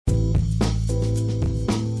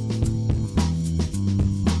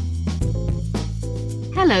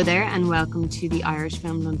Hello there and welcome to the Irish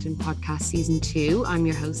Film London podcast season 2. I'm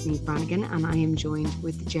your host Niamh Brannigan and I am joined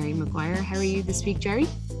with Jerry Maguire. How are you this week, Jerry?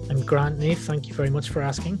 I'm grand, Niamh. Thank you very much for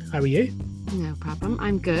asking. How are you? No problem.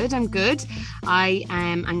 I'm good. I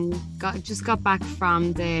just got back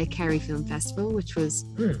from the Kerry Film Festival, which was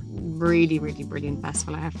really brilliant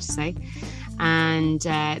festival, I have to say. And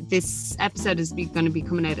this episode is going to be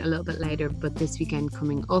coming out a little bit later, but this weekend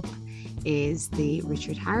coming up is the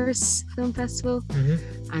Richard Harris Film Festival,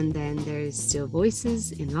 and then there's Still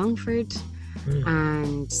Voices in Longford,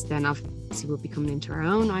 and then obviously we'll be coming into our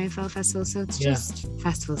own IFL festival, so it's just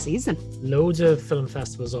festival season. Loads of film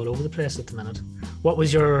festivals all over the place at the minute. What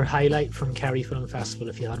was your highlight from Kerry Film Festival,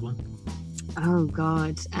 if you had one? Oh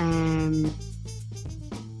God,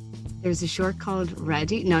 there's a short called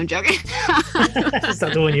Ready. No, I'm joking. Is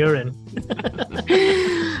that the one you're in?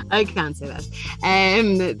 I can't say that.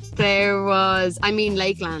 There was,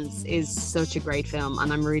 Lakelands is such a great film,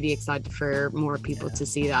 and I'm really excited for more people to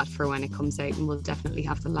see that for when it comes out, and we'll definitely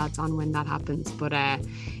have the lads on when that happens. But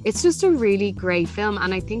it's just a really great film,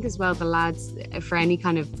 and I think as well the lads, for any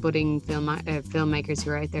kind of budding filmmakers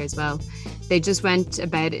who are out there as well, they just went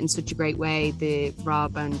about it in such a great way. The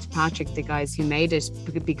Rob and Patrick, the guys who made it,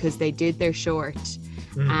 because they did their short.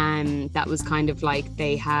 That was kind of like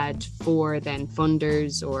they had 4 then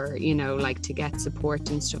funders, or like to get support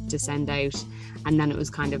and stuff to send out, and then it was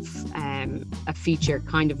kind of a feature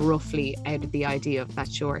kind of roughly out of the idea of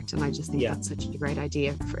that short. And I just think that's such a great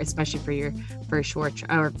idea, especially for your first short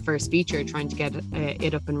or first feature, trying to get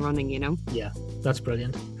it up and running, Yeah, that's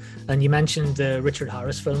brilliant. And you mentioned the Richard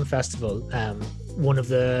Harris Film Festival. One of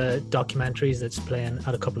the documentaries that's playing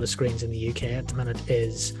at a couple of screens in the UK at the minute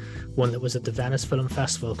is one that was at the Venice Film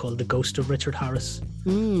Festival called The Ghost of Richard Harris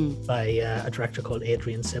by a director called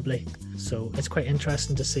Adrian Sibley. So it's quite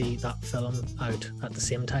interesting to see that film out at the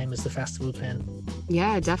same time as the festival playing.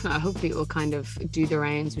 Yeah, definitely. Hopefully it will kind of do the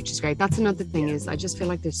rounds, which is great. That's another thing is I just feel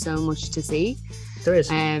like there's so much to see. There is.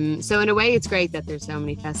 So in a way it's great that there's so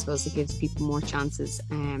many festivals. It gives people more chances,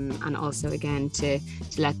 and also again to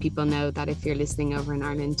let people know that if you're listening over in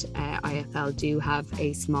Ireland, IFL do have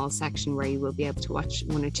a small section where you will be able to watch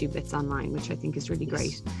 1 or 2 bits online, which I think is really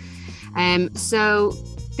great. So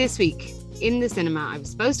this week in the cinema, I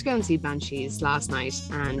was supposed to go and see Banshees last night,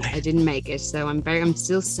 and I didn't make it. So I'm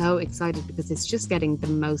still so excited because it's just getting the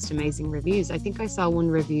most amazing reviews. I think I saw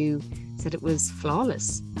one review said it was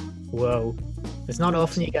flawless. Whoa. It's not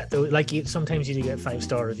often you get those, sometimes you do get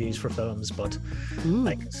 5-star reviews for films, but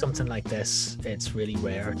like something like this, it's really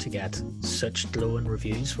rare to get such glowing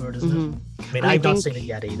reviews for it, isn't it? I mean, I've not seen it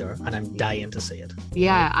yet either, and I'm dying to see it.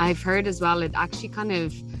 Yeah, I've heard as well, it actually kind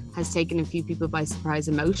of has taken a few people by surprise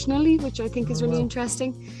emotionally, which I think is really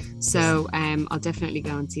interesting. So I'll definitely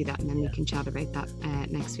go and see that, and then we can chat about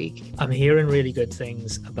that next week. I'm hearing really good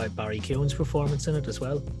things about Barry Keoghan's performance in it as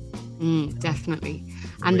well. Definitely.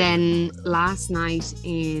 And then last night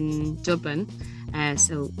in Dublin,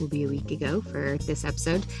 so it will be a week ago for this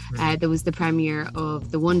episode, there was the premiere of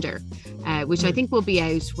The Wonder, which I think will be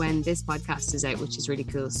out when this podcast is out, which is really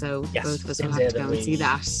cool. So both of us will have to go and see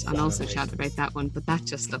that and also chat about that one. But that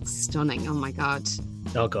just looks stunning. Oh my God.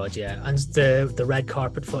 Oh God, yeah. And the red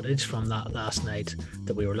carpet footage from that last night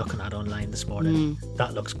that we were looking at online this morning,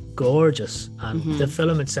 that looks gorgeous. And the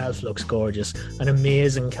film itself looks gorgeous. An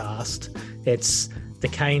amazing cast. It's the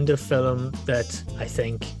kind of film that I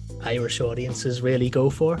think Irish audiences really go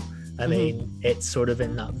for. I mean, it's sort of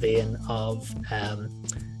in that vein of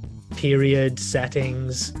period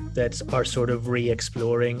settings that are sort of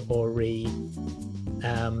re-exploring or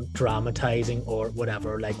dramatizing or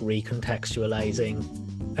whatever, like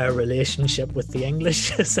recontextualizing our relationship with the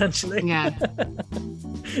English, essentially. Yeah.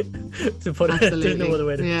 To put it, there's no other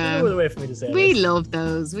way for me to say it. We love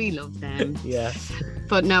those. We love them. Yeah.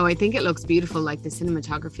 But no, I think it looks beautiful, like the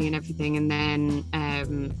cinematography and everything. And then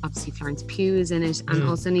obviously Florence Pugh is in it, and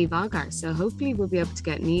also Niamh Algar. So hopefully we'll be able to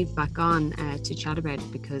get Niamh back on to chat about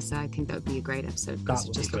it, because I think that would be a great episode, because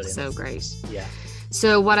it just looks so great. Yeah.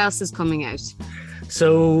 So what else is coming out?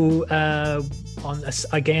 So on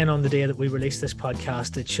the day that we release this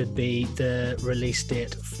podcast, it should be the release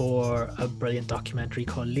date for a brilliant documentary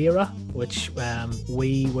called Lyra, which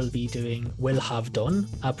we will have done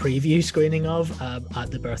a preview screening of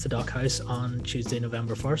at the Bertha Dock House on Tuesday,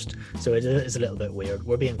 November 1st. So it is a little bit weird.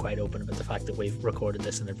 We're being quite open about the fact that we've recorded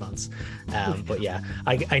this in advance. But yeah,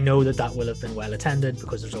 I know that will have been well attended,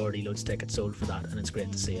 because there's already loads of tickets sold for that, and it's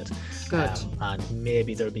great to see it. Good. And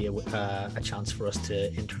maybe there'll be a chance for us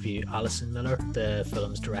to interview Alison Miller, the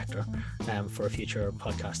film's director, for a future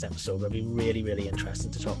podcast episode. I'd be really, really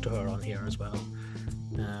interested to talk to her on here as well.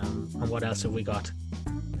 And what else have we got?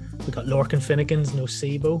 We got Lorcan Finnegan's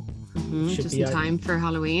Nocebo. Just in time for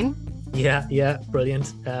Halloween. Yeah,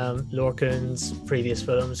 brilliant. Lorcan's previous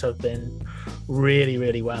films have been really,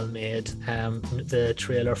 really well made. The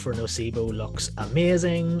trailer for Nocebo looks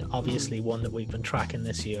amazing. Obviously one that we've been tracking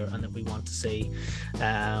this year and that we want to see.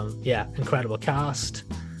 Incredible cast,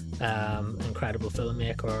 incredible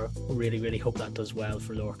filmmaker. Really, really hope that does well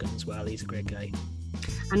for Lorcan as well. He's a great guy.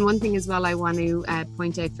 And one thing as well I want to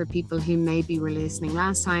point out for people who maybe were listening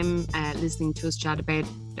last time, listening to us chat about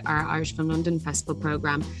our Irish Film London Festival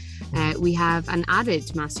programme, we have an added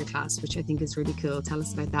masterclass, which I think is really cool. Tell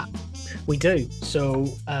us about that. We do. So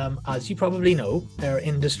as you probably know, our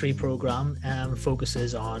industry programme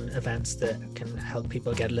focuses on events that can help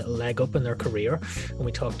people get a little leg up in their career. And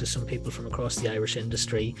we talk to some people from across the Irish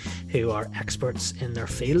industry who are experts in their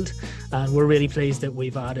field. And we're really pleased that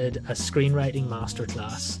we've added a screenwriting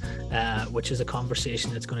masterclass, which is a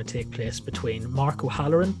conversation that's going to take place between Mark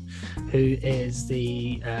O'Halloran, who is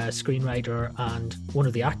the screenwriter and one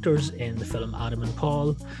of the actors in the film Adam and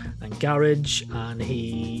Paul and Garage, and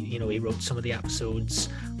he wrote some of the episodes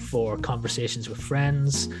for Conversations with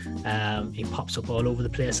Friends. He pops up all over the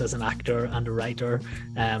place as an actor and a writer,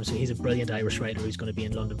 so he's a brilliant Irish writer who's going to be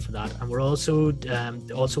in London for that. And we're also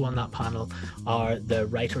on that panel are the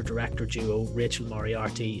writer-director duo Rachel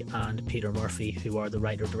Moriarty and Peter Murphy, who are the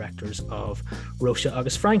writer-directors of Róisín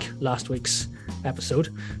agus Frank, last week's episode.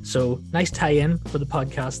 So nice tie-in for the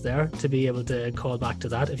podcast there to be able to call back to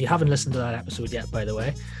that. If you haven't listened to that episode yet, by the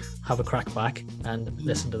way, have a crack back and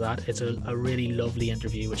listen to that. It's a really lovely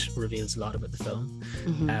interview which reveals a lot about the film.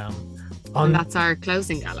 And that's our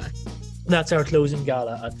closing gala. That's our closing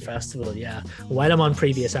gala at the festival, yeah. While I'm on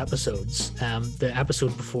previous episodes, the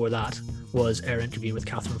episode before that was our interview with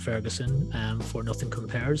Catherine Ferguson for Nothing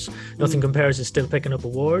Compares. Nothing Compares is still picking up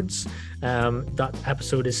awards. That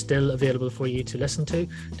episode is still available for you to listen to.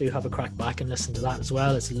 Do have a crack back and listen to that as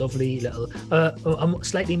well. It's a lovely little, a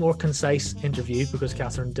slightly more concise interview because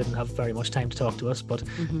Catherine didn't have very much time to talk to us, but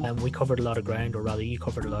we covered a lot of ground, or rather you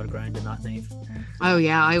covered a lot of ground in that, Niamh. Oh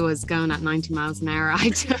yeah, I was going at 90 miles an hour. I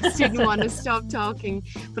just didn't want to stop talking,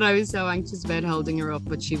 but I was so anxious about holding her up,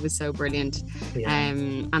 but she was so brilliant.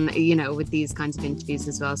 And with these kinds of interviews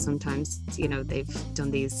as well, sometimes they've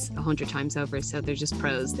done these 100 times over, so they're just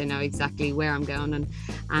pros. They know exactly where I'm going and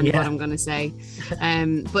what I'm going to say.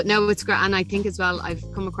 But no, it's great. And I think as well, I've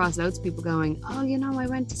come across loads of people going, oh, I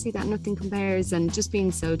went to see that Nothing Compares, and just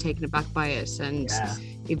being so taken aback by it, and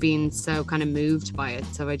you've been so kind of moved by it.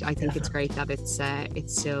 So I think it's great that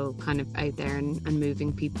it's still kind of out there and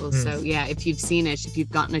moving people. So yeah, if you've seen it, if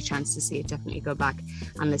you've gotten a chance to see it, definitely go back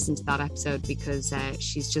and listen to that episode, because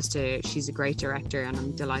she's a great director, and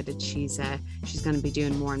I'm delighted she's going to be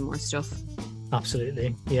doing more and more stuff.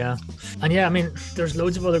 Absolutely, yeah. And yeah, I mean, there's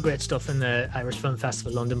loads of other great stuff in the Irish Film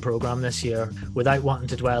Festival London programme this year, without wanting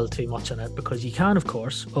to dwell too much on it, because you can, of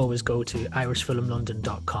course, always go to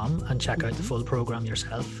irishfilmlondon.com and check out the full programme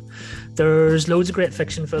yourself. There's loads of great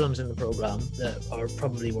fiction films in the programme that are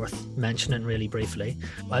probably worth mentioning really briefly,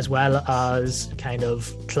 as well as kind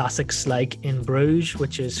of classics like In Bruges,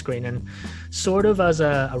 which is screening sort of as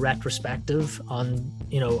a retrospective on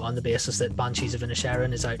the basis that Banshees of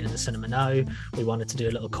Inisherin is out in the cinema now. We wanted to do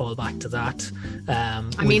a little callback to that.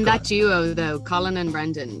 That duo though, Colin and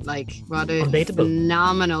Brendan, like what a unbeatable,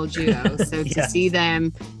 phenomenal duo. So to see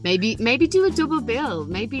them, maybe do a double bill.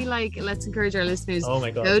 Maybe let's encourage our listeners,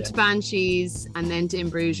 go to Banshees and then to In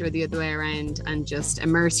Bruges, or the other way around, and just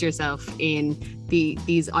immerse yourself in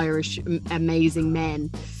these Irish amazing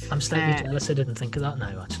men. I'm slightly jealous I didn't think of that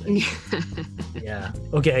now, actually. Yeah.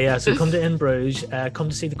 Okay, yeah, so come to In Bruges, come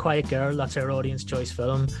to see The Quiet Girl. That's our audience choice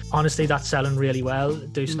film. Honestly, that's selling really well.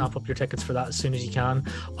 Do snap up your tickets for that as soon as you can.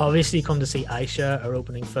 Obviously, come to see Aisha, our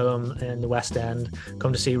opening film in the West End.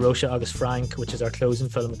 Come to see Róisín agus Frank, which is our closing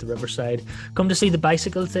film at the Riverside. Come to see The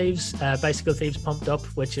Bicycle Thieves, Pumped Up,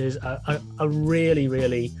 which is a really,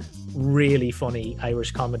 really, really funny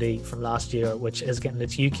Irish comedy from last year, which is getting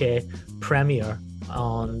its UK premiere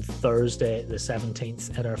on Thursday the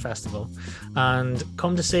 17th at our festival. And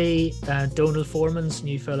come to see Dónal Foreman's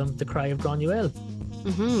new film The Cry of Granuaile.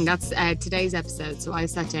 That's today's episode. So I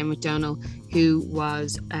sat down with Dónal, who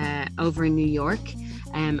was over in New York.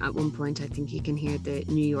 At one point, I think you can hear the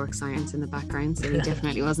New York sirens in the background, so he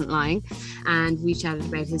definitely wasn't lying. And we chatted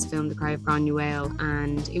about his film The Cry of Granuaile,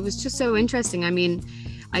 and it was just so interesting. I mean,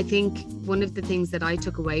 I think one of the things that I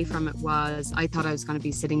took away from it was I thought I was going to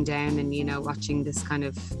be sitting down and, watching this kind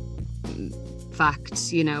of fact,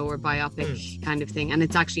 or biopic kind of thing. And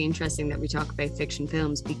it's actually interesting that we talk about fiction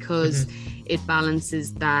films, because it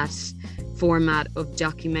balances that format of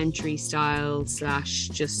documentary style /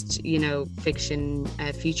 just, you know, fiction,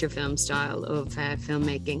 feature film style of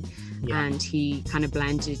filmmaking. Yeah. And he kind of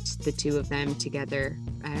blended the two of them together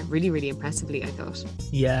really, really impressively, I thought.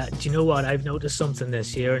 Yeah, do you know what? I've noticed something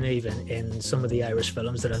this year, and even in some of the Irish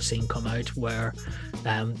films that I've seen come out, where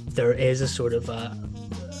there is a sort of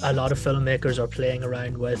a lot of filmmakers are playing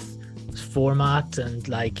around with format and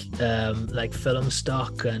like film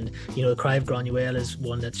stock, and you know, Cry of Granuaile is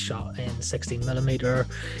one that's shot in 16mm.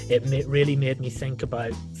 It really made me think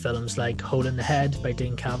about films like Hole in the Head by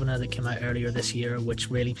Dean Kavanagh that came out earlier this year, which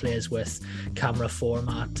really plays with camera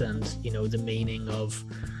format and, you know, the meaning of,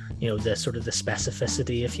 you know, the sort of the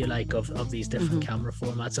specificity, if you like, of these different camera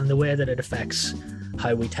formats and the way that it affects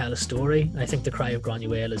how we tell a story. I think The Cry of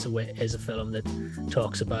Granuaile is a film that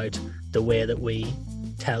talks about the way that we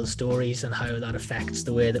tell stories and how that affects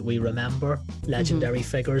the way that we remember legendary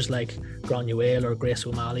figures like Granuaile or Grace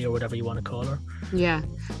O'Malley or whatever you want to call her. Yeah,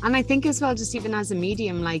 and I think as well, just even as a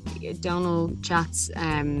medium, like Dónal chats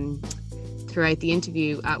throughout the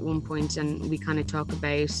interview at one point, and we kind of talk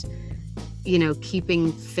about, you know,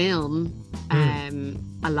 keeping film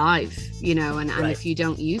alive, you know, and if you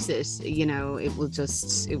don't use it, you know, it will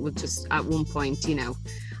just at one point, you know,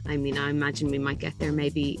 I mean, I imagine we might get there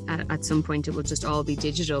maybe at some point it will just all be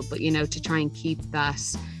digital, but, you know, to try and keep that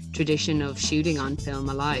tradition of shooting on film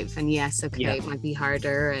alive. And yes, okay, it might be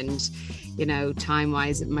harder, and, you know, time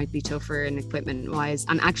wise it might be tougher, and equipment wise,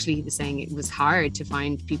 and actually he was saying it was hard to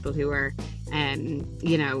find people who are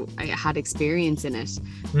you know, had experience in it,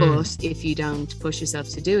 but if you don't push yourself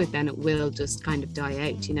to do it, then it will just kind of die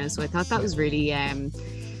out, you know. So I thought that was really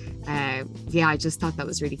I just thought that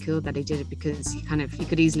was really cool that he did it, because he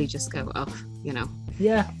could easily just go, oh, you know,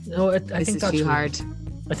 I think that's too hard.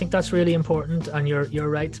 I think that's really important, and you're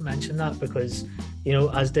right to mention that, because, you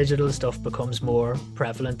know, as digital stuff becomes more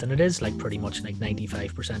prevalent, and it is like pretty much like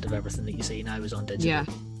 95% of everything that you see now is on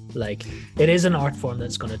digital. Like, it is an art form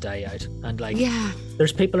that's going to die out, and like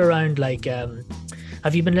there's people around like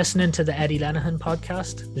have you been listening to the Eddie Lenihan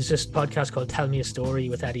podcast? There's this podcast called Tell Me a Story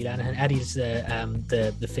with Eddie Lenihan. Eddie's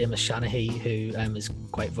the famous Shanahy who is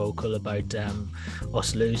quite vocal about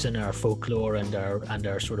us losing our folklore and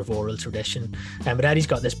our sort of oral tradition. But Eddie's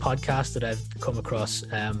got this podcast that I've come across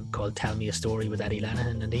called Tell Me a Story with Eddie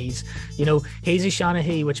Lenihan, and he's a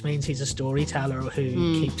Shanahy, which means he's a storyteller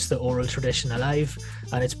who keeps the oral tradition alive.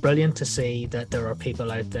 And it's brilliant to see that there are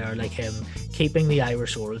people out there like him keeping the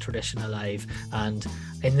Irish oral tradition alive. And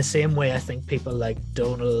in the same way, I think people like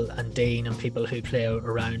Dónal and Dean and people who play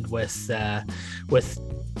around with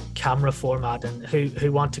camera format and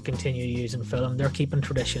who want to continue using film, they're keeping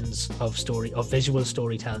traditions of visual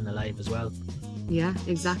storytelling alive as well. Yeah,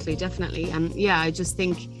 exactly, definitely. And yeah, I just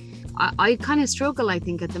think I kind of struggle, I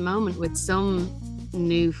think, at the moment with some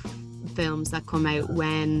new films that come out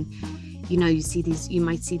when, you know, you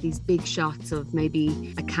might see these big shots of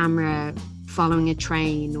maybe a camera following a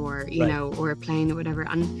train or, you know, or a plane or whatever.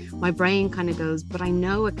 And my brain kind of goes, but I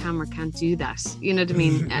know a camera can't do that. You know what I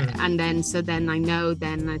mean? And then I know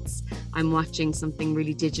I'm watching something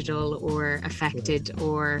really digital or affected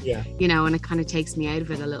or, you know, and it kind of takes me out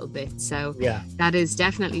of it a little bit. So that is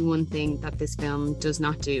definitely one thing that this film does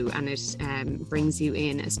not do. And it brings you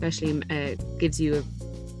in, especially gives you a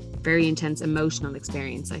very intense emotional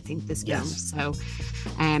experience, I think, this film. So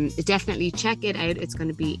definitely check it out. It's going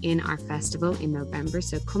to be in our festival in November,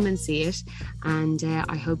 so come and see it, and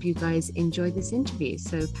I hope you guys enjoy this interview.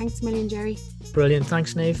 So thanks a million, Jerry. Brilliant.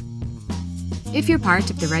 Thanks, Niamh. If you're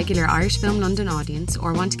part of the regular Irish Film London audience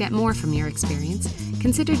or want to get more from your experience,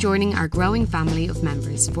 consider joining our growing family of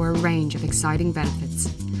members for a range of exciting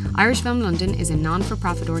benefits. Irish Film London is a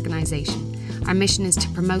non-for-profit organisation. Our mission is to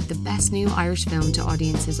promote the best new Irish film to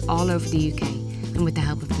audiences all over the UK, and with the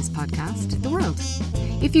help of this podcast, the world.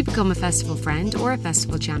 If you become a festival friend or a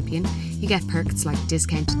festival champion, you get perks like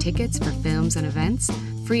discounted tickets for films and events,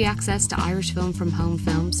 free access to Irish Film from Home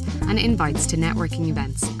films, and invites to networking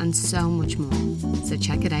events, and so much more. So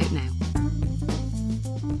check it out now.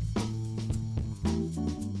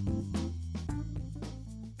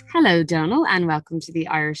 Hello, Dónal, and welcome to the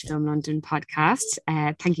Irish Film London podcast.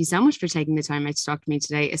 Thank you so much for taking the time out to talk to me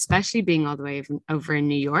today, especially being all the way over in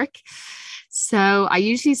New York. So I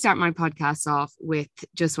usually start my podcast off with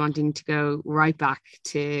just wanting to go right back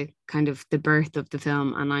to kind of the birth of the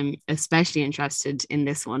film, and I'm especially interested in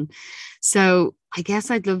this one. So I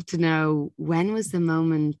guess I'd love to know, when was the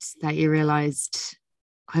moment that you realised,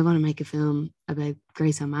 I want to make a film about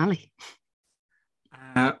Grace O'Malley?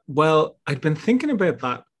 Well, I'd been thinking about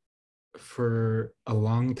that for a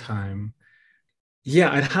long time.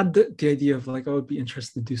 Yeah, I'd had the idea of like, I would be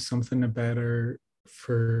interested to do something about her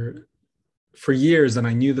for for years, and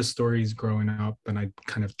I knew the stories growing up, and I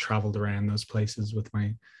kind of traveled around those places with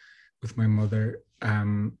my mother.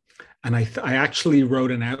 And I actually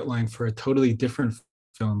wrote an outline for a totally different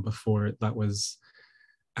film before that was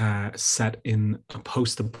set in a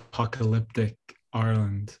post-apocalyptic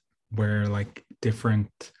Ireland, where like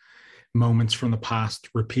different moments from the past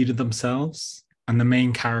repeated themselves, and the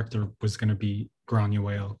main character was going to be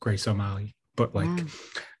Granuaile, Grace O'Malley, but like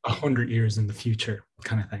 100 years in the future,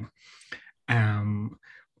 kind of thing.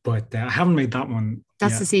 But I haven't made that one.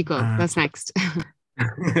 That's yet. the sequel. That's next.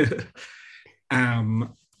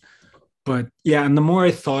 But yeah, and the more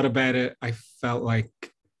I thought about it, I felt like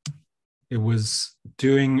it was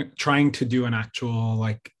trying to do an actual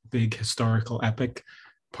like big historical epic,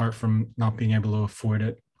 apart from not being able to afford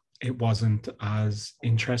it. It wasn't as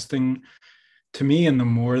interesting to me. And the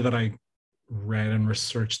more that I read and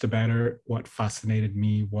researched about her, what fascinated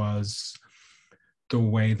me was the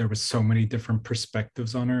way there was so many different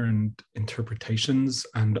perspectives on her and interpretations.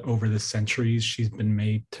 And over the centuries, she's been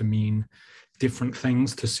made to mean different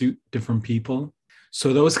things to suit different people.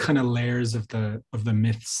 So those kind of layers of the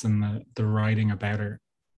myths and the writing about her,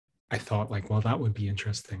 I thought like, well, that would be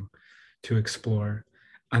interesting to explore.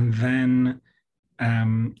 And then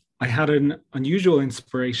I had an unusual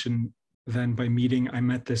inspiration then by I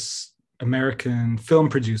met this American film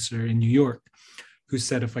producer in New York who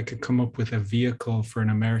said if I could come up with a vehicle for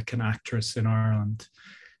an American actress in Ireland,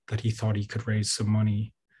 that he thought he could raise some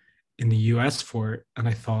money in the US for it. And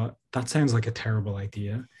I thought, that sounds like a terrible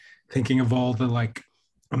idea. Thinking of all the like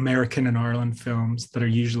American and Ireland films that are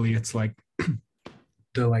usually, it's like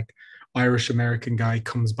the like Irish American guy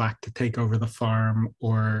comes back to take over the farm,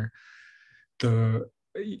 or the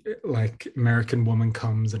like American woman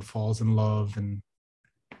comes and falls in love and,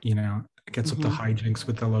 you know, gets up to hijinks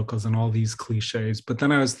with the locals and all these cliches. But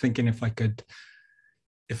then I was thinking if I could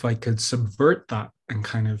subvert that and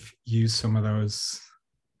kind of use some of those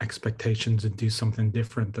expectations and do something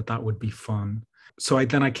different, that would be fun. So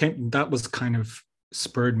that was kind of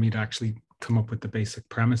spurred me to actually come up with the basic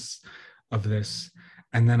premise of this.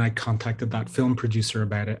 And then I contacted that film producer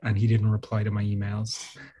about it, and he didn't reply to my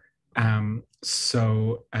emails.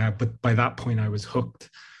 But by that point I was hooked.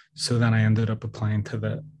 So then I ended up applying to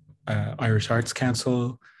the Irish Arts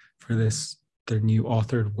Council for their new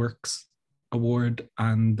authored works award,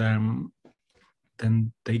 and then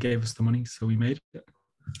they gave us the money, so we made it.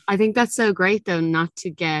 I think that's so great though, not to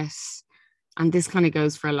get, and this kind of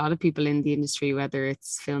goes for a lot of people in the industry, whether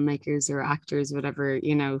it's filmmakers or actors, whatever,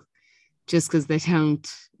 you know, just because they don't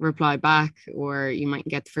reply back, or you might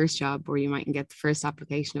get the first job, or you might get the first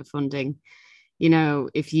application of funding. You know,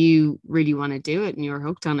 if you really want to do it and you're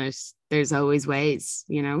hooked on it, there's always ways,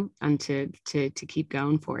 you know, and to keep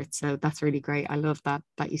going for it. So that's really great. I love that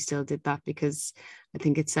you still did that, because I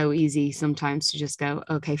think it's so easy sometimes to just go,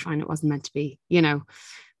 okay, fine, it wasn't meant to be, you know,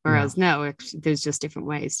 whereas no, there's just different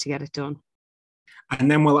ways to get it done. And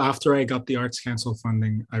then, well, after I got the Arts Council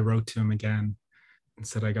funding, I wrote to him again and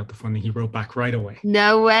said I got the funding. He wrote back right away.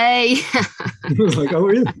 No way. He was like, oh,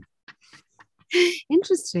 really?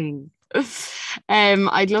 Interesting.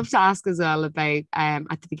 I'd love to ask as well about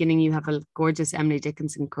at the beginning you have a gorgeous Emily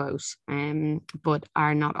Dickinson quote, but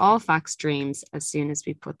are not all facts dreams as soon as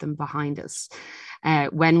we put them behind us.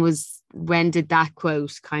 When did that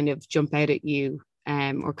quote kind of jump out at you,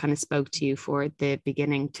 or kind of spoke to you for the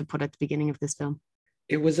beginning, to put at the beginning of this film?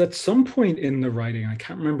 It was at some point in the writing. I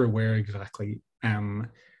can't remember where exactly. I'm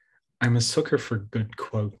a sucker for good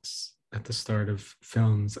quotes at the start of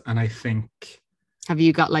films, and I think. Have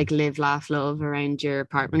you got like live, laugh, love around your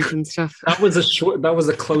apartment and stuff? That was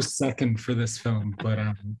a close second for this film, but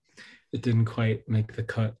it didn't quite make the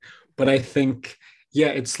cut. But I think, yeah,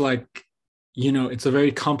 it's like, you know, it's a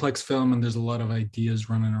very complex film and there's a lot of ideas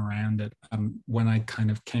running around it. When I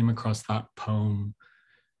kind of came across that poem,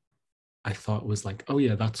 I thought was like, oh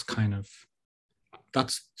yeah, that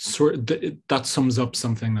sums up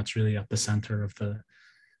something that's really at the center of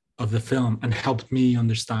the film and helped me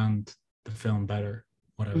understand the film better,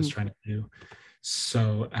 what I was trying to do.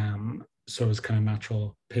 So it was kind of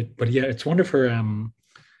natural pick. But yeah, it's one of her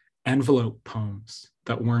envelope poems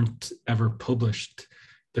that weren't ever published.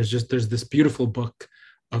 There's this beautiful book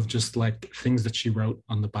of just like things that she wrote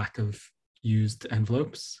on the back of used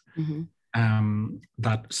envelopes.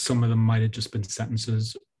 That some of them might have just been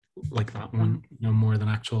sentences, like that one, no more than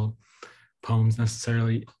actual poems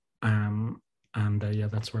necessarily. Yeah,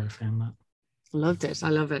 that's where I found that. Loved it. I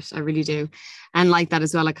love it. I really do. And like that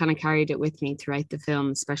as well, I kind of carried it with me throughout the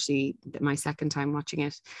film, especially my second time watching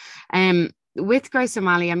it. With Grace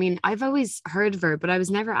O'Malley, I mean, I've always heard of her, but I was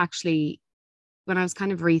never actually when I was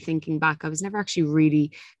kind of rethinking back, I was never actually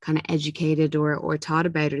really kind of educated or taught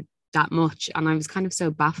about it that much. And I was kind of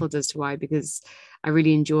so baffled as to why, because I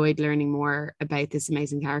really enjoyed learning more about this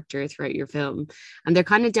amazing character throughout your film. And there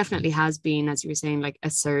kind of definitely has been, as you were saying, like a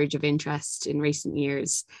surge of interest in recent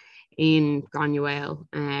years in Granuaile,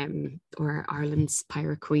 or Ireland's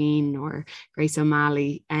Pirate Queen, or Grace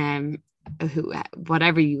O'Malley, who,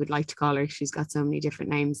 whatever you would like to call her. She's got so many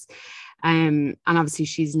different names. And obviously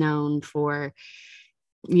she's known for,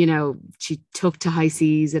 she took to high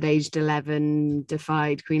seas at aged 11,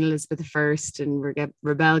 defied Queen Elizabeth I, and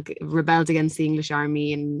rebelled against the English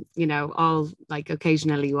army, and all like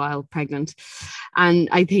occasionally while pregnant. And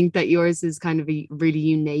I think that yours is kind of a really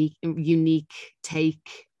unique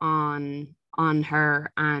take on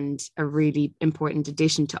her, and a really important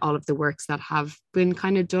addition to all of the works that have been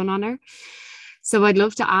kind of done on her. So I'd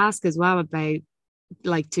love to ask as well about,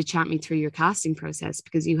 like, to chat me through your casting process,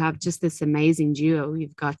 because you have just this amazing duo.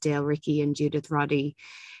 You've got Dale Rickey and Judith Roddy.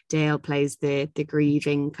 Dale plays the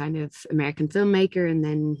grieving kind of American filmmaker, and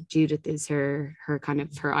then Judith is her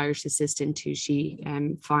Irish assistant, who she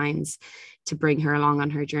finds to bring her along on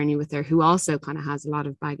her journey with her, who also kind of has a lot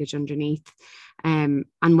of baggage underneath. And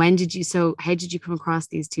how did you come across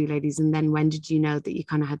these two ladies, and then when did you know that you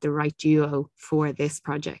kind of had the right duo for this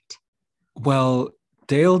project? Well,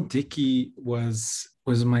 Dale Dickey was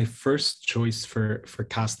my first choice for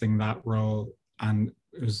casting that role, and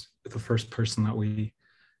it was the first person that we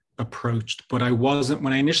approached. But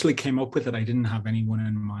when I initially came up with it, I didn't have anyone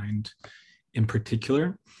in mind in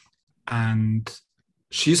particular. And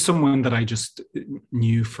she's someone that I just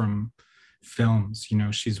knew from films.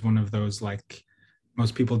 She's one of those, like,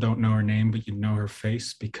 most people don't know her name, but you know her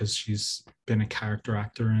face because she's been a character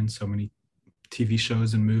actor in so many TV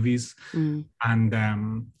shows and movies.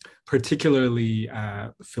 And particularly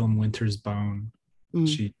film Winter's Bone.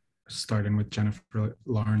 She starred in with Jennifer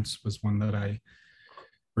Lawrence, was one that I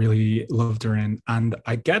really loved her in. And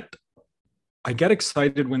I get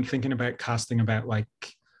excited when thinking about casting, about like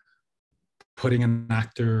letting an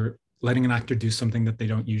actor do something that they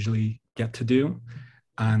don't usually get to do.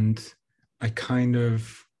 And I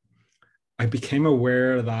became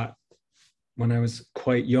aware of that when I was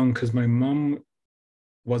quite young, because my mom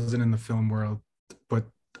wasn't in the film world, but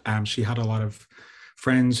she had a lot of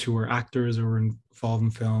friends who were actors or were involved in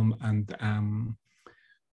film. And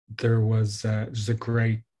there was just a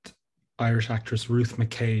great Irish actress, Ruth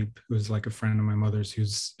McCabe, who was like a friend of my mother's,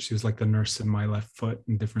 she was like the nurse in My Left Foot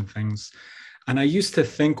and different things. And I used to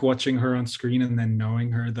think, watching her on screen and then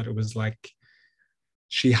knowing her, that it was like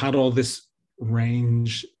she had all this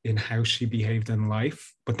range in how she behaved in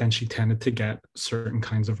life, but then she tended to get certain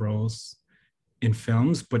kinds of roles in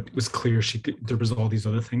films, but it was clear there was all these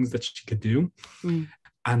other things that she could do.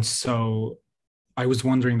 And so I was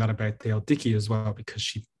wondering that about Dale Dickey as well, because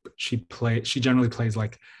she generally plays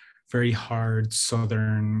like very hard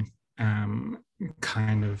Southern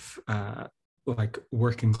kind of like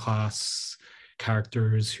working class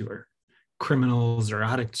characters who are criminals or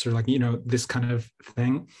addicts, or like, this kind of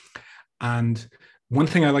thing. And one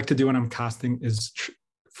thing I like to do when I'm casting is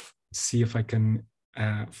see if I can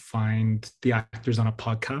find the actors on a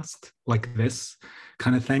podcast like this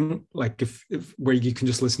kind of thing, like if where you can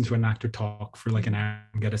just listen to an actor talk for like an hour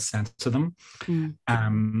and get a sense of them.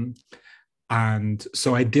 And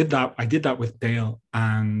so I did that with Dale,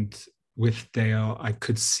 and with Dale I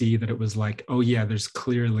could see that it was like, oh yeah, there's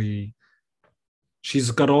clearly,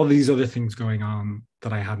 she's got all these other things going on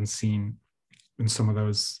that I hadn't seen in some of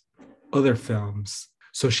those other films.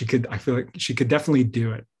 So I feel like she could definitely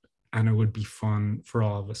do it, and it would be fun for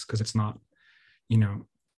all of us, because it's not,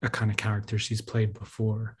 a kind of character she's played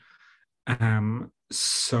before.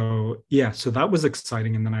 So that was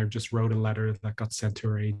exciting. And then I just wrote a letter that got sent to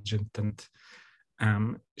her agent,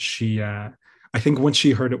 and she, I think once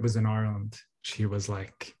she heard it was in Ireland, she was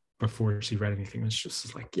like, before she read anything, it was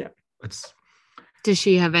just like, yeah, let's. Does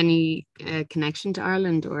she have any connection to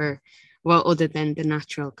Ireland, or well, other than the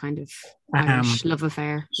natural kind of Irish love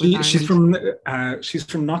affair? She's from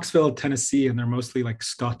Knoxville, Tennessee, and they're mostly like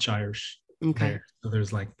Scotch Irish. Okay. There. So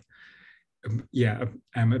there's like,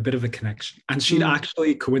 a bit of a connection. And she'd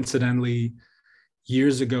actually, coincidentally,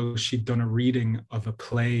 years ago, she'd done a reading of a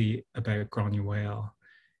play about Granuaile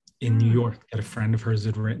in New York that a friend of hers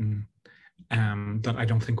had written, that I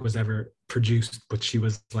don't think was ever produced, but she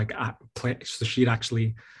was like at play. So she'd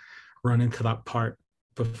actually run into that part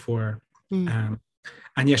before. And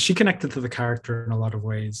yeah, she connected to the character in a lot of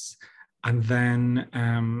ways. And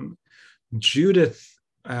then Judith,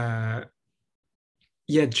 I'd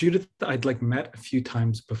like met a few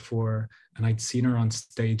times before, and I'd seen her on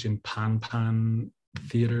stage in Pan Pan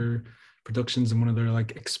Theatre productions and one of their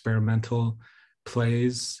like experimental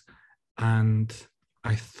plays. And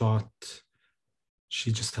I thought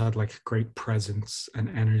she just had like a great presence and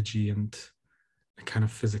energy and a kind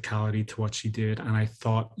of physicality to what she did. And I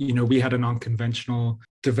thought, we had an unconventional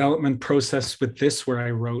development process with this where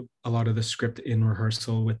I wrote a lot of the script in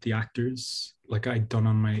rehearsal with the actors, like I'd done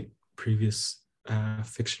on my previous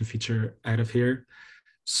fiction feature Out of Here.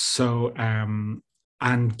 So,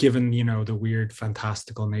 and given, the weird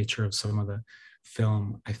fantastical nature of some of the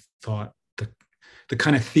film, I thought the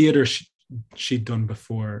kind of theater she'd done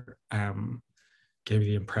before gave me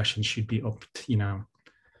the impression she'd be up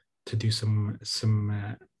to do some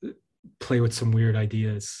play with some weird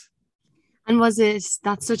ideas. And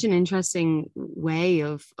that's such an interesting way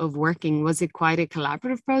of working? Was it quite a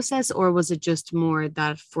collaborative process, or was it just more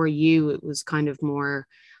that for you it was kind of more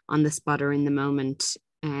on the spot or in the moment,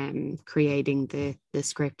 creating the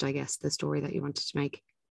script, I guess, the story that you wanted to make?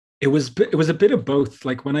 It was a bit of both.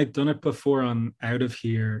 Like when I'd done it before on Out of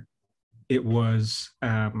Here, it was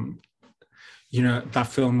that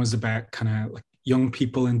film was about kind of like young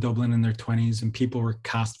people in Dublin in their 20s, and people were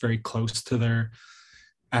cast very close to their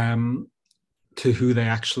to who they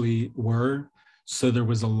actually were. So there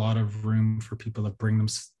was a lot of room for people to bring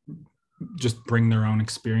their own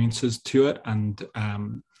experiences to it. And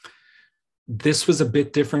this was a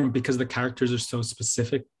bit different because the characters are so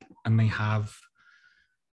specific and they have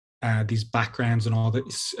these backgrounds and all that,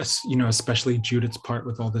 especially Judith's part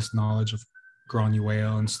with all this knowledge of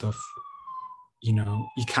Granuaile and stuff. You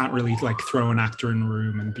can't really like throw an actor in a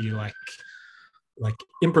room and be like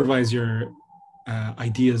improvise your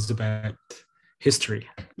ideas about history.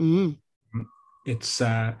 It's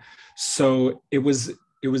so it was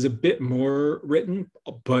a bit more written,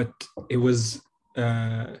 but it was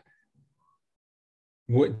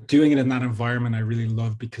doing it in that environment I really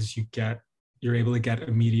love, because you're able to get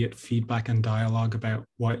immediate feedback and dialogue about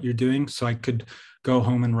what you're doing. So I could go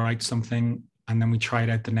home and write something, and then we try it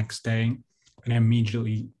out the next day, and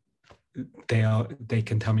immediately they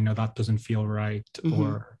can tell me, no, that doesn't feel right,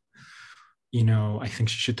 or I think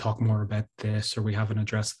she should talk more about this, or we haven't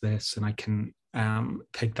addressed this, and I can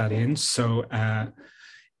take that in. So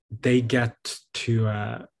they get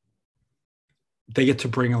to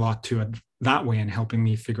bring a lot to it that way, and helping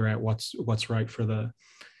me figure out what's right for the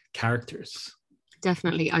characters.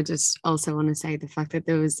 Definitely. I just also want to say the fact that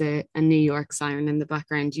there was a New York siren in the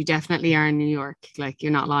background. You definitely are in New York. Like,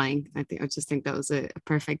 you're not lying. I just think that was a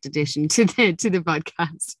perfect addition to the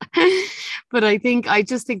podcast. But I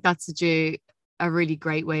just think that's such a really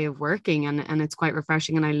great way of working, and it's quite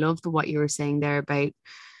refreshing. And I loved what you were saying there about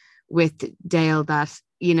with Dale, that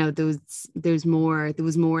there was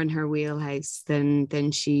more in her wheelhouse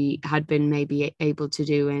than she had been maybe able to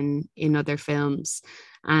do in other films.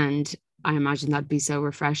 And I imagine that'd be so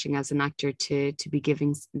refreshing as an actor to be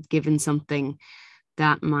given something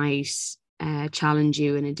that might challenge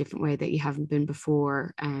you in a different way that you haven't been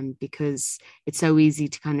before, because it's so easy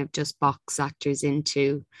to kind of just box actors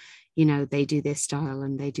into, they do this style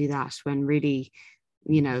and they do that, when really,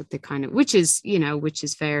 the kind of, which is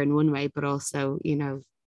fair in one way, but also,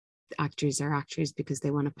 actors are actors because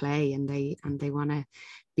they want to play, and they want to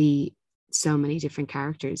be so many different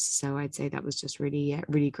characters. So I'd say that was just really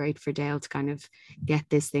really great for Dale to kind of get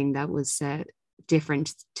this thing that was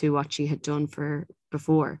different to what she had done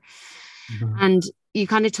before. And you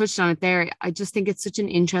kind of touched on it there. I just think it's such an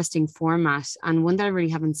interesting format, and one that I really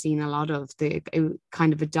haven't seen a lot of, the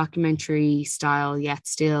kind of a documentary style yet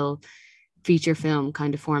still feature film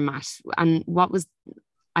kind of format. And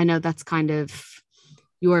I know that's kind of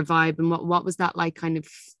your vibe, and what was that like, kind of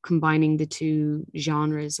combining the two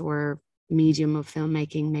genres or medium of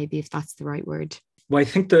filmmaking, maybe, if that's the right word? Well, I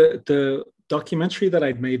think the documentary that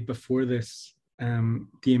I'd made before this, The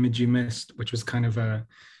Image You Missed, which was kind of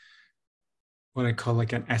what I call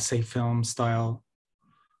like an essay film style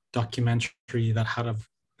documentary that had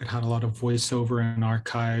a lot of voiceover and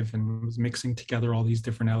archive, and was mixing together all these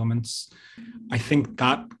different elements. I think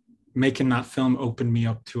that making that film opened me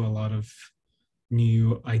up to a lot of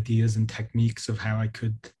new ideas and techniques of how I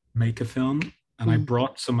could make a film. And I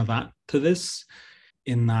brought some of that to this,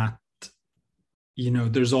 in that,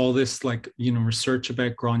 there's all this like, research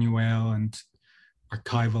about Granuaile and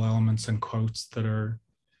archival elements and quotes that are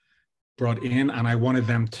brought in. And I wanted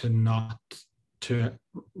them to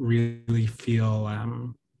really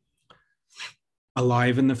feel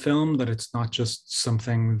alive in the film, that it's not just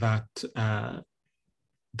something that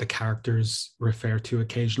the characters refer to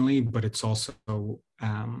occasionally, but it's also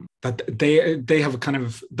that they have a kind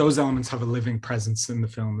of, those elements have a living presence in the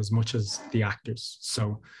film as much as the actors.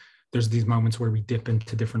 So there's these moments where we dip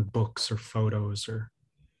into different books or photos or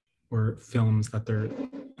or films that they're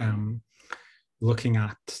looking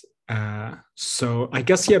at. So I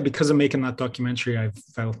guess, yeah, because of making that documentary, I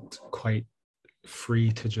felt quite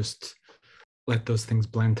free to just let those things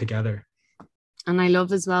blend together. And I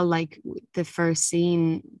love as well, like the first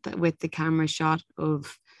scene that with the camera shot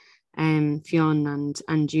of Fionn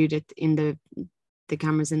and Judith in the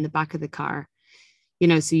cameras in the back of the car, you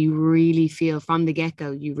know, so you really feel from the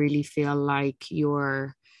get-go, you really feel like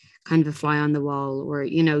you're kind of a fly on the wall, or,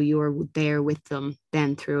 you know, you're there with them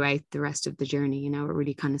then throughout the rest of the journey. You know, it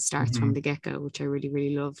really kind of starts from the get-go, which I really,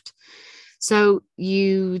 really loved. So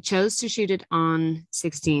you chose to shoot it on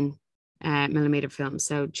 16 millimeter film.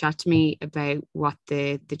 So chat to me about what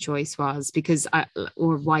the choice was, because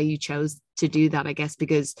or why you chose to do that, I guess,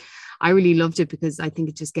 because I really loved it, because I think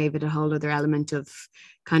it just gave it a whole other element of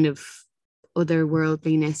kind of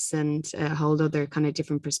otherworldliness and a whole other kind of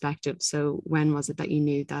different perspective. So when was it that you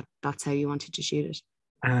knew that that's how you wanted to shoot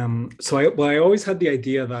it? So I always had the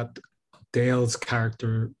idea that Dale's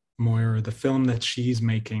character Moira, the film that she's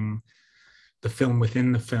making, the film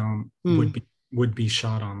within the film would be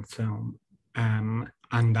shot on film, and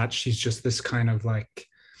that she's just this kind of like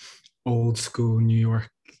old school New York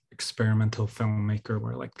experimental filmmaker,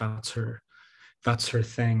 where like that's her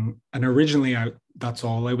thing. And originally that's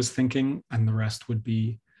all I was thinking, and the rest would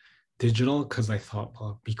be digital, because I thought,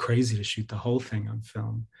 well, it'd be crazy to shoot the whole thing on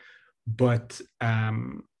film. But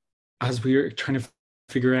as we were trying to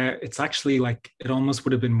figure out, it's actually like it almost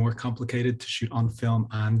would have been more complicated to shoot on film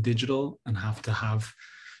and digital and have to have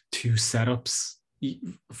two setups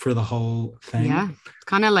for the whole thing. Yeah, it's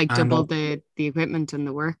kind of like double the equipment and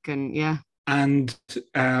the work, and yeah. And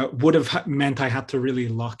would have meant I had to really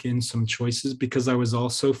lock in some choices, because I was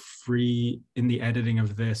also free in the editing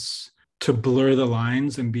of this to blur the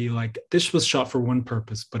lines and be like, this was shot for one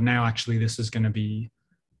purpose, but now actually this is going to be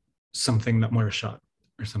something that Moira shot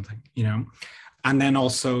or something, you know? And then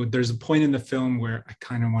also there's a point in the film where I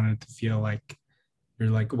kind of wanted to feel like, you're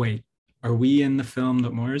like, wait, are we in the film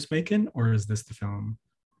that Moira's making, or is this the film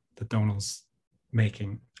that Dónal's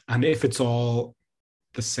making? And if it's all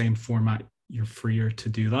the same format, you're freer to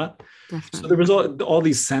do that. Definitely. So there was all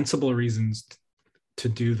these sensible reasons to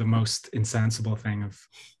do the most insensible thing of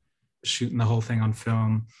shooting the whole thing on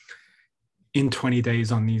film in 20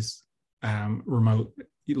 days on these remote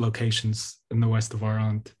locations in the west of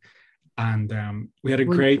Ireland. And we had a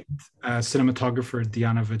great cinematographer,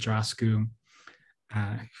 Diana Vidrascu,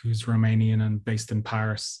 who's Romanian and based in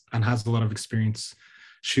Paris and has a lot of experience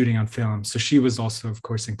shooting on film. So she was also, of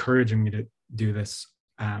course, encouraging me to do this.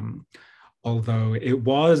 Although it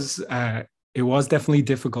was definitely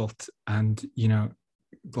difficult, and, you know,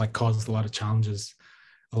 like caused a lot of challenges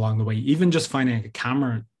along the way. Even just finding a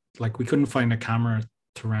camera, like we couldn't find a camera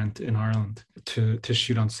to rent in Ireland to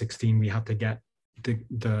shoot on 16. We had to get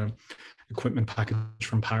the equipment package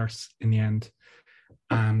from Paris in the end,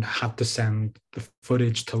 and had to send the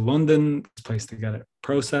footage to London, this place, to get it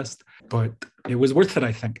processed. But it was worth it,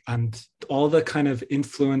 I think. And all the kind of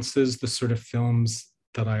influences, the sort of films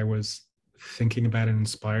that I was thinking about and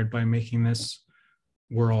inspired by making this,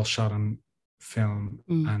 were all shot on film.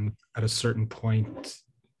 And at a certain point,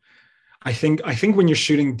 I think when you're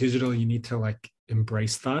shooting digital, you need to like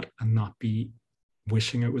embrace that and not be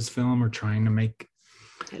wishing it was film or trying to make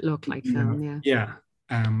it look like film. Yeah.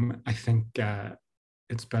 I think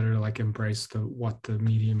it's better to like embrace what the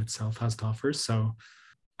medium itself has to offer. So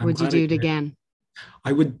would you do it again?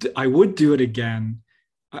 I would do it again.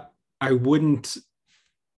 I wouldn't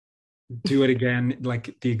do it again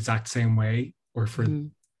like the exact same way, or for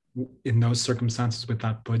in those circumstances with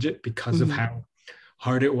that budget, because of how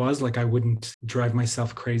hard it was. Like I wouldn't drive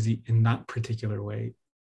myself crazy in that particular way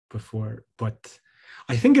before. But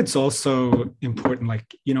I think it's also important,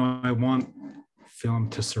 like, you know, I want film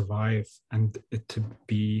to survive and it to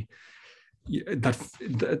be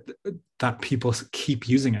that people keep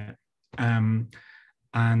using it.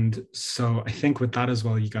 And so I think with that as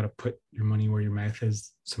well, you got to put your money where your mouth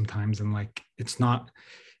is sometimes. And like, it's not,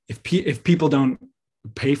 if people don't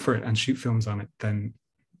pay for it and shoot films on it, then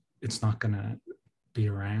it's not going to be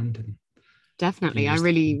around. And definitely. I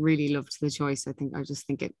really, really loved the choice. I just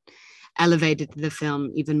think it elevated the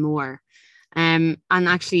film even more. And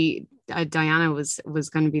actually, Diana was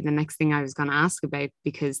going to be the next thing I was going to ask about,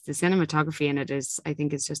 because the cinematography in it is, I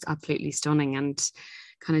think, is just absolutely stunning, and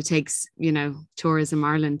kind of takes, you know, tourism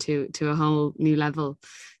Ireland to a whole new level.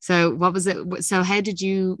 So what was it? So how did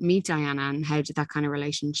you meet Diana, and how did that kind of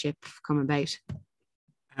relationship come about?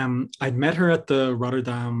 I'd met her at the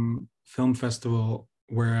Rotterdam Film Festival,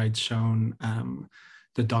 where I'd shown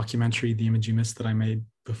the documentary, The Image You Missed, that I made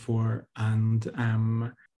before.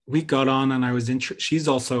 And we got on, and I was she's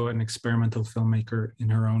also an experimental filmmaker in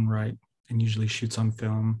her own right, and usually shoots on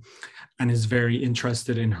film, and is very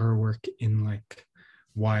interested in her work in like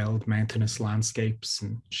wild mountainous landscapes.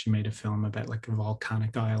 And she made a film about like a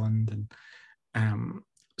volcanic island, and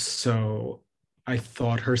so I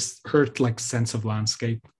thought her like sense of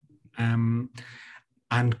landscape, and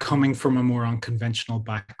coming from a more unconventional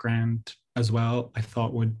background as well, I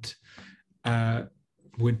thought would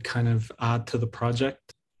kind of add to the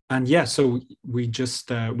project. And yeah, so we just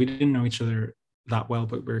we didn't know each other that well,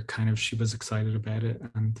 but she was excited about it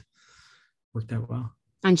and worked out well.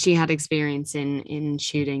 And she had experience in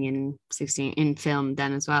shooting in film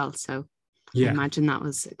then as well, so yeah. I imagine that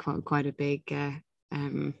was quite a big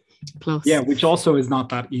plus. Yeah, which also is not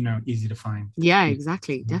that easy to find. Yeah,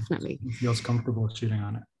 exactly, definitely. He feels comfortable shooting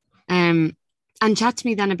on it. And chat to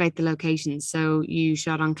me then about the locations. So you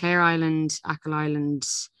shot on Clare Island, Achill Island,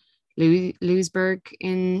 Louisburg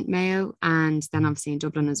in Mayo, and then obviously in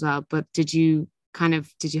Dublin as well. But did you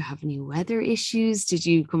have any weather issues? Did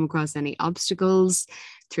you come across any obstacles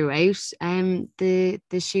throughout the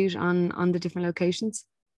shoot on the different locations?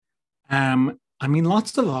 I mean,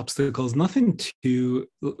 lots of obstacles, nothing too,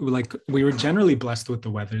 like, we were generally blessed with the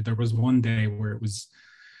weather. There was one day where it was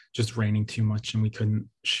just raining too much and we couldn't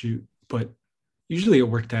shoot, but usually it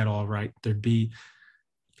worked out all right. There'd be,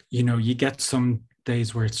 you get some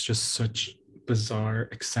days where it's just such bizarre,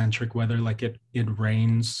 eccentric weather, like it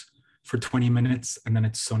rains for 20 minutes and then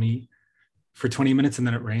it's sunny for 20 minutes and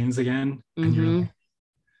then it rains again. And you're like,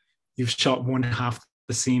 you've shot one half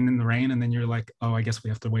the scene in the rain and then you're like, oh, I guess we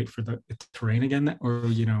have to wait for it to rain again, or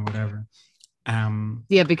whatever.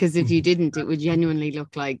 Yeah, because if you didn't, it would genuinely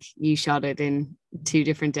look like you shot it in 2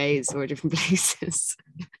 different days or different places.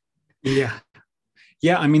 Yeah.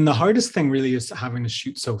 I mean, the hardest thing really is having to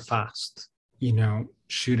shoot so fast.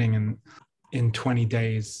 Shooting in 20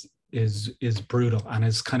 days is brutal and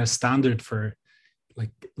is kind of standard for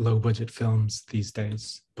like low budget films these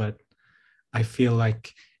days. But I feel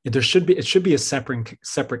like it should be a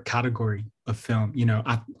separate category of film,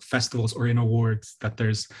 at festivals or in awards, that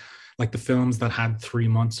there's like the films that had 3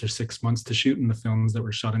 months or 6 months to shoot and the films that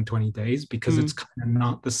were shot in 20 days, because it's kind of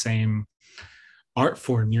not the same art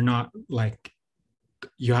form. You're not like,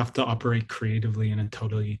 you have to operate creatively in a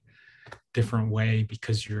totally different way,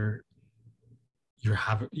 because you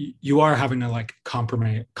are having to like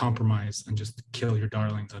compromise and just kill your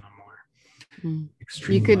darlings on a more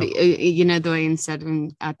extreme you could level. The way instead of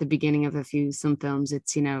at the beginning of some films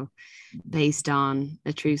it's based on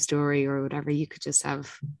a true story or whatever, you could just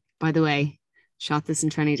have, by the way, shot this in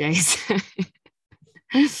 20 days.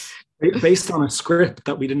 Based on a script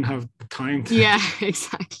that we didn't have the time to. Yeah,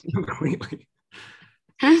 exactly. Completely.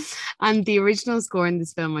 And the original score in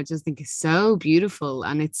this film, I just think, is so beautiful,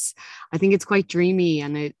 and I think it's quite dreamy,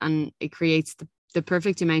 and it creates the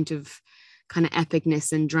perfect amount of kind of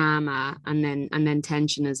epicness and drama, and then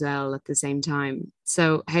tension as well at the same time.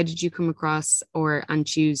 So, how did you come across and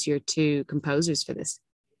choose your 2 composers for this?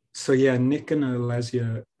 So yeah, Nick and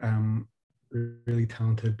Alesia, really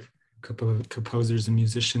talented couple of composers and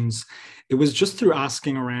musicians. It was just through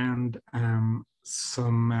asking around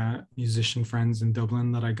some musician friends in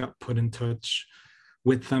Dublin that I got put in touch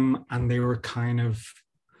with them, and they were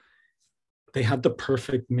they had the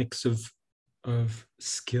perfect mix of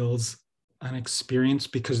skills and experience,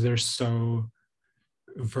 because they're so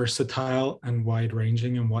versatile and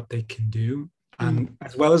wide-ranging in what they can do. And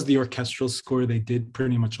as well as the orchestral score, they did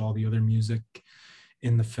pretty much all the other music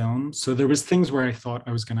in the film. So there was things where I thought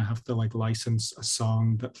I was going to have to like license a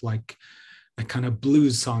song that's like a kind of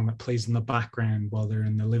blues song that plays in the background while they're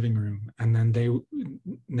in the living room. And then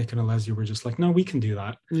Nick and Alesia were just like, no, we can do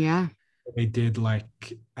that. Yeah. They did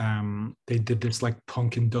this like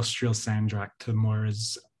punk industrial soundtrack to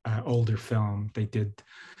Maura's older film. They did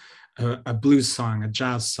a blues song, a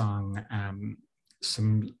jazz song,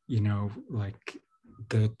 some, like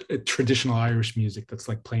the traditional Irish music that's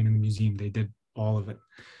like playing in the museum. They did all of it,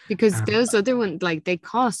 because those other ones, like, they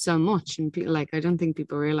cost so much, and people, like, I don't think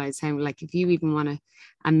people realize how, like, if you even want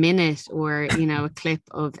a minute or a clip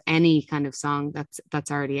of any kind of song that's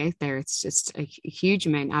already out there, it's just a huge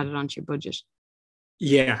amount added onto your budget.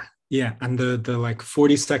 Yeah, and the like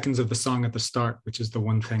 40 seconds of the song at the start, which is the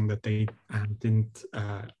one thing that they didn't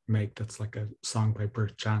make, that's like a song by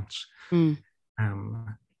Bert Jansch.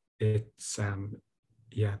 It's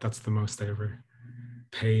that's the most I ever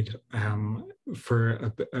paid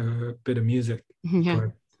for a bit of music. Yeah.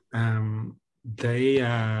 But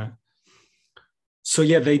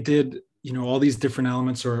they did all these different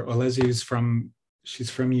elements. Or Alesia she's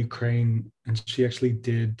from Ukraine, and she actually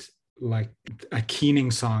did like a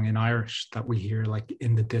keening song in Irish that we hear like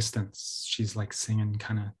in the distance. She's like singing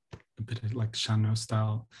kind of a bit of like Shanno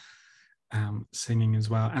style singing as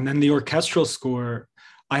well. And then the orchestral score,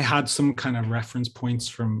 I had some kind of reference points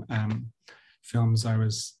from films I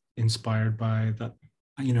was inspired by that,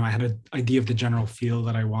 you know, I had an idea of the general feel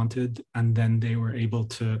that I wanted, and then they were able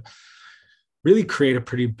to really create a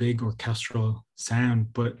pretty big orchestral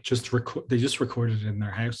sound, but they just recorded it in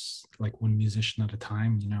their house, like one musician at a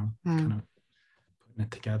time, you know, kind of putting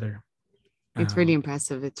it together. It's really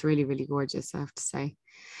impressive. It's really, really gorgeous, I have to say.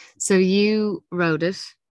 So you wrote it,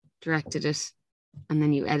 directed it, and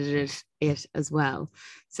then you edited it as well.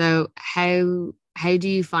 So how do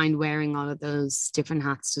you find wearing all of those different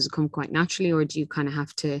hats? Does it come quite naturally, or do you kind of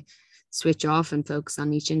have to switch off and focus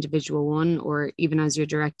on each individual one? Or even as you're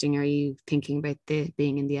directing, are you thinking about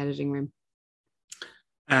being in the editing room?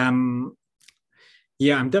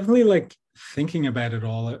 Yeah, I'm definitely like thinking about it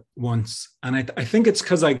all at once. And I think it's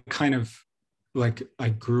because I kind of like, I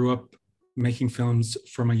grew up making films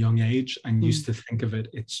from a young age and used to think of it.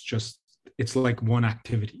 It's like one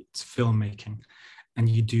activity, it's filmmaking, and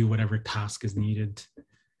you do whatever task is needed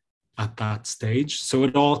at that stage. So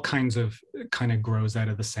it all kind of grows out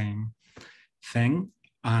of the same thing.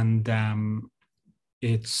 And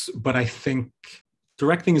but I think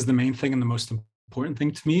directing is the main thing and the most important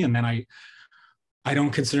thing to me. And then I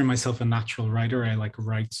don't consider myself a natural writer. I like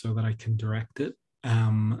write so that I can direct it.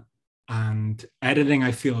 And editing,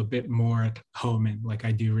 I feel a bit more at home in. Like,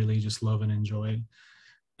 I do really just love and enjoy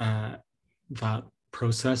that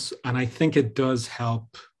process. And I think it does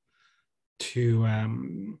help to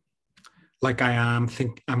like I'm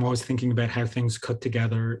always thinking about how things cut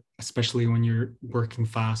together, especially when you're working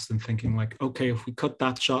fast and thinking like, okay, if we cut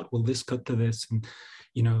that shot, will this cut to this? And,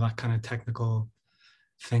 you know, that kind of technical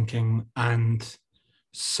thinking. And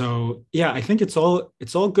so, yeah, I think it's all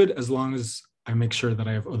good as long as I make sure that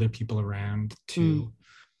I have other people around to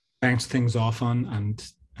bounce things off on and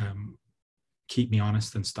keep me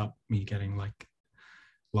honest and stop me getting like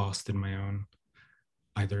lost in my own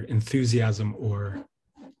either enthusiasm or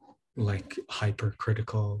like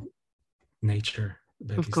hypercritical nature.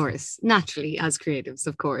 Of course, naturally, as creatives,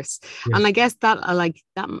 of course. Yeah. And I guess that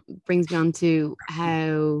brings me on to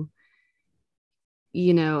how,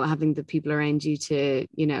 you know, having the people around you to,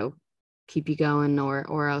 you know, keep you going,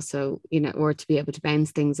 or also, you know, or to be able to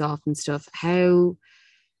bounce things off and stuff. How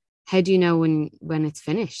do you know when it's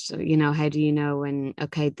finished? So, you know, how do you know when,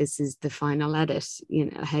 okay, this is the final edit? You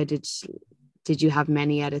know, how did you have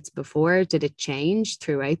many edits before? Did it change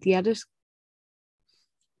throughout the edit?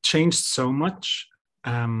 Changed so much.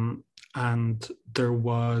 And there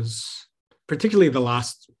was particularly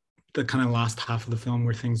the kind of last half of the film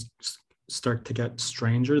where things start to get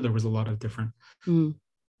stranger. There was a lot of different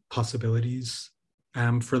possibilities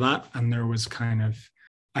for that. And there was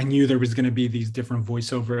I knew there was going to be these different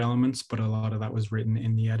voiceover elements, but a lot of that was written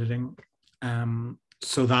in the editing.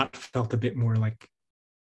 So that felt a bit more like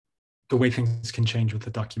the way things can change with the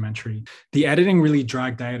documentary. The editing really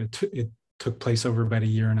dragged out. It took place over about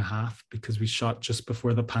 1.5 years because we shot just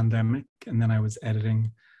before the pandemic. And then I was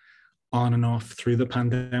editing on and off through the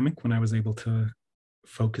pandemic when I was able to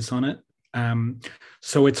focus on it.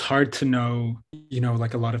 So it's hard to know, you know,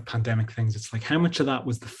 like a lot of pandemic things, it's like how much of that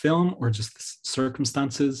was the film or just the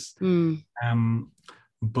circumstances.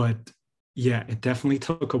 But yeah, it definitely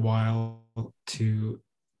took a while to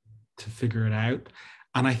figure it out.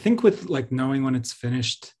 And I think with like knowing when it's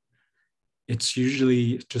finished, it's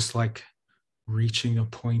usually just like reaching a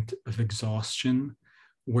point of exhaustion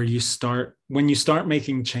where when you start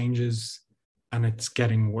making changes and it's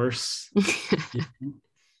getting worse.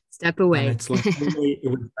 Step away. And it's like, maybe it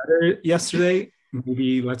was better yesterday.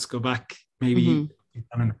 Maybe let's go back. Maybe,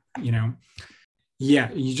 I don't know, you know.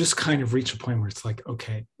 Yeah, you just kind of reach a point where it's like,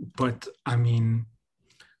 okay. But I mean,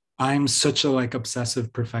 I'm such a like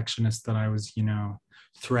obsessive perfectionist that I was, you know,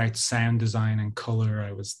 throughout sound design and color,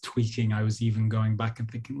 I was tweaking. I was even going back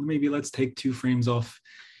and thinking, well, maybe let's take 2 frames off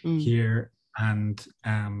here. And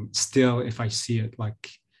still, if I see it,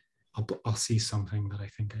 like I'll see something that I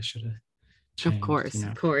think I should have changed. Of course, you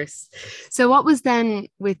know? Of course. So what was then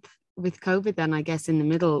with COVID then, I guess, in the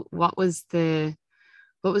middle, what was the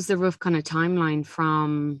rough kind of timeline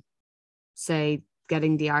from, say,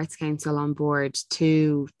 getting the Arts Council on board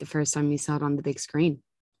to the first time you saw it on the big screen?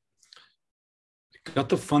 Got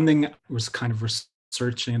the funding, was kind of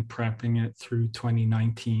researching and prepping it through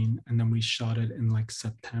 2019. And then we shot it in like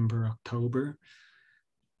September, October.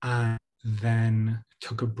 And then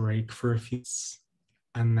took a break for a few months.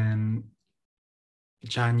 And then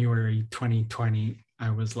January 2020,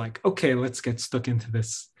 I was like, okay, let's get stuck into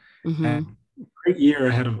this. great year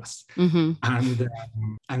ahead of us. Mm-hmm.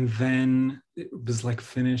 And then it was like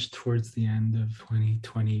finished towards the end of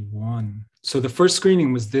 2021. So the first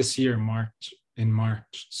screening was this year, in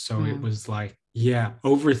March. So it was like, yeah,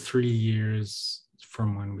 over 3 years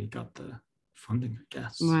from when we got the funding, I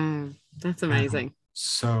guess. Wow, that's amazing.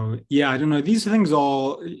 So yeah, I don't know. These things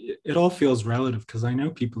it all feels relative, because I know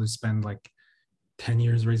people who spend like 10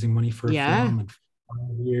 years raising money for a film and 5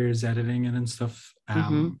 years editing it and stuff.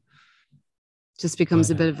 Just becomes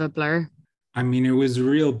a bit of a blur. I mean, it was a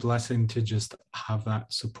real blessing to just have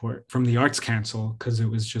that support from the Arts Council, because it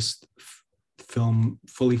was just film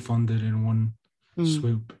fully funded in one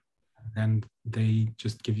swoop, and they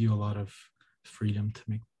just give you a lot of freedom to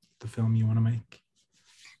make the film you want to make.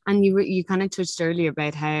 And you kind of touched earlier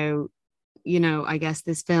about how, you know, I guess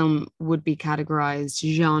this film would be categorized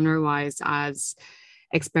genre-wise as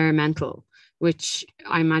experimental, which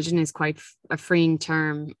I imagine is quite a freeing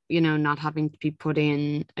term, you know, not having to be put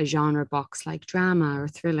in a genre box like drama or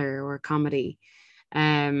thriller or comedy.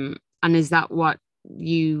 And is that what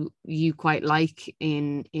you quite like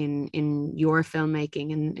in your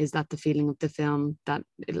filmmaking? And is that the feeling of the film, that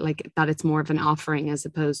like that it's more of an offering as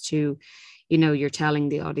opposed to, you know, you're telling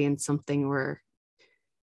the audience something? Or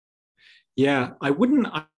yeah, I wouldn't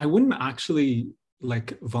actually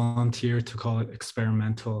like volunteer to call it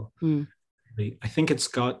experimental. I think it's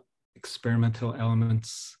got experimental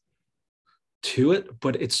elements to it,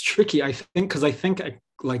 but it's tricky, I think, because I think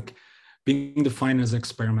like being defined as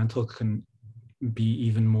experimental can be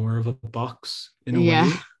even more of a box in a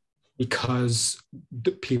way, because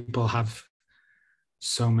people have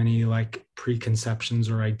so many like preconceptions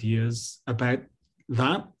or ideas about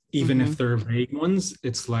that, even if they're vague ones.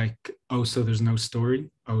 It's like, oh, so there's no story,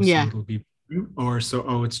 so it'll be, or so,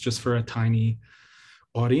 oh, it's just for a tiny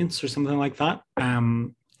audience or something like that.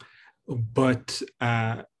 But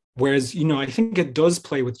whereas, you know, I think it does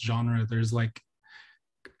play with genre. There's like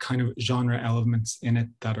kind of genre elements in it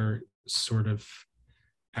that are sort of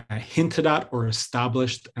hinted at or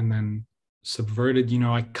established and then subverted. You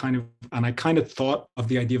know, I kind of thought of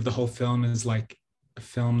the idea of the whole film as like a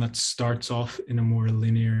film that starts off in a more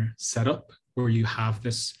linear setup, where you have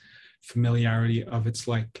this familiarity of, it's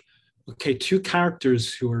like, okay, two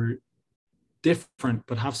characters who are different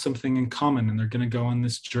but have something in common, and they're going to go on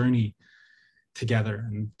this journey together,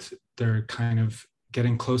 and they're kind of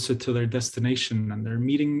getting closer to their destination, and they're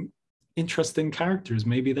meeting interesting characters.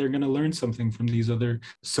 Maybe they're going to learn something from these other.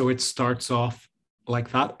 So it starts off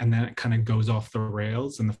like that, and then it kind of goes off the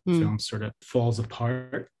rails, and the film sort of falls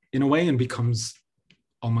apart in a way and becomes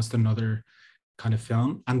almost another kind of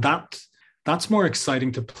film. And that's more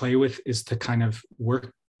exciting to play with, is to kind of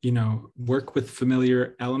work with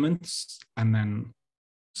familiar elements and then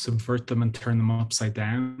subvert them and turn them upside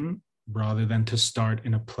down, rather than to start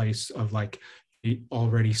in a place of like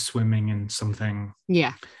already swimming in something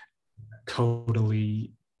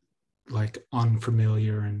totally like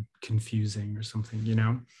unfamiliar and confusing or something, you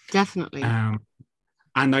know? Definitely.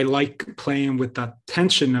 And I like playing with that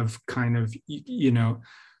tension of kind of, you know,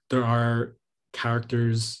 there are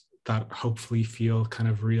characters that hopefully feel kind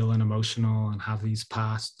of real and emotional and have these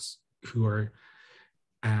pasts, who are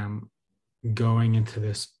going into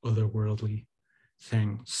this otherworldly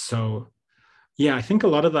thing. So yeah, I think a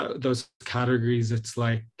lot of those categories, it's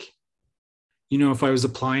like, you know, if I was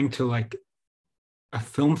applying to like a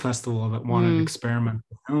film festival that wanted experimental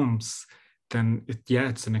films, then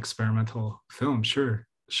it's an experimental film. Sure,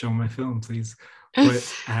 show my film, please.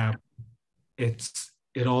 But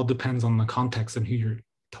it all depends on the context and who you're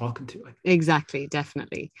talking to. Exactly,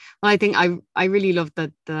 definitely. Well, I think I really love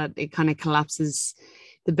that it kind of collapses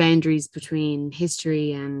the boundaries between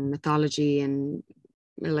history and mythology, and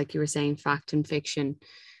like you were saying, fact and fiction,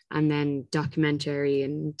 and then documentary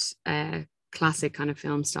and classic kind of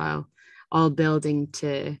film style, all building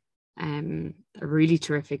to a really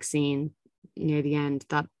terrific scene near the end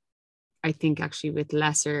that I think actually with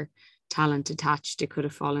lesser talent attached, it could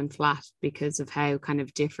have fallen flat because of how kind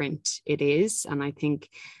of different it is. And I think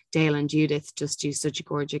Dale and Judith just do such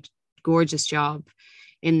a gorgeous job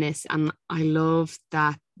in this. And I love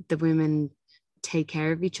that the women take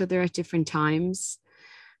care of each other at different times.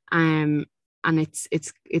 And it's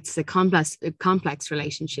a complex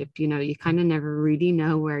relationship. You know, you kind of never really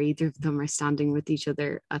know where either of them are standing with each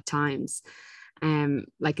other at times.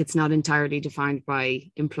 Like it's not entirely defined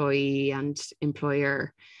by employee and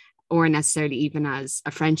employer, or necessarily even as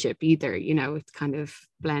a friendship either. You know, it kind of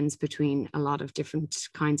blends between a lot of different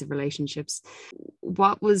kinds of relationships.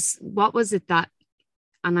 What was it that,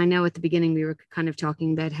 and I know at the beginning we were kind of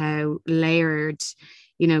talking about how layered,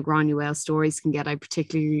 you know, Granuaile stories can get. I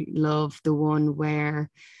particularly love the one where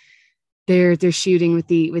they're shooting with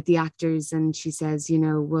the actors, and she says, you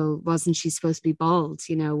know, well, wasn't she supposed to be bald?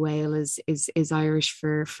 You know, Whale is Irish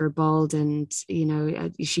for bald, and you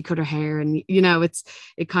know, she cut her hair, and you know,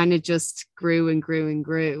 it kind of just grew and grew and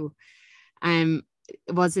grew. Um,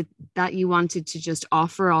 was it that you wanted to just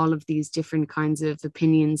offer all of these different kinds of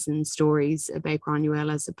opinions and stories about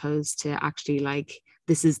Granuaile, as opposed to actually like,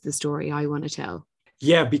 this is the story I want to tell?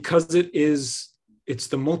 Yeah, because it's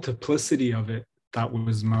the multiplicity of it that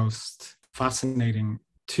was most fascinating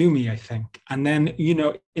to me, I think. And then, you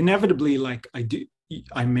know, inevitably, like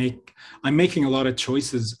I'm making a lot of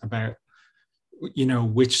choices about, you know,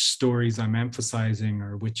 which stories I'm emphasizing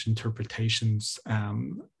or which interpretations.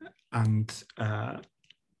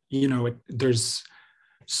 You know,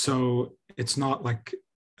 so it's not like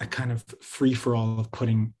a kind of free for all of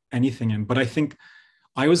putting anything in. But I think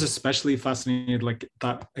I was especially fascinated, like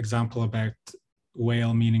that example about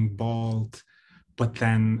Whale meaning bald, but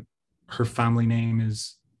then her family name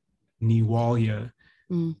is Niwalia.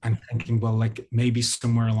 And thinking, well, like maybe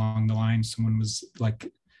somewhere along the line, someone was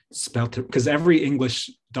like spelt it, because every English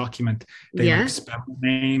document, they like spell the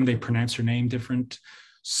name, they pronounce her name different.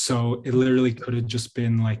 So it literally could have just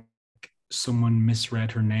been like someone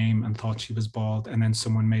misread her name and thought she was bald, and then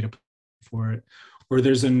someone made up for it. Or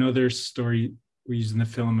there's another story we use in the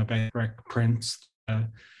film about Prince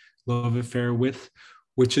love affair with,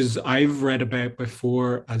 which is I've read about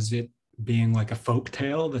before as it being like a folk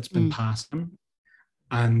tale that's been passed on.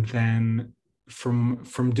 And then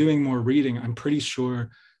from doing more reading, I'm pretty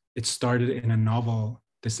sure it started in a novel,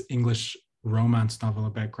 this English romance novel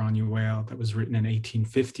about Granuaile that was written in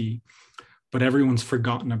 1850, but everyone's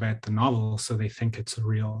forgotten about the novel, so they think it's a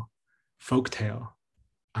real folktale.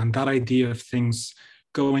 And that idea of things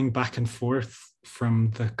going back and forth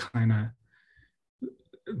from the kind of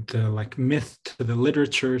the like myth to the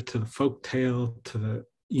literature to the folktale to the,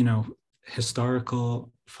 you know,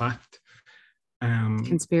 historical fact.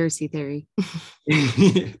 Conspiracy theory.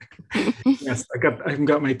 Yes, I've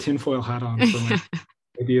got my tinfoil hat on for my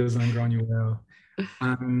ideas on Granuaile.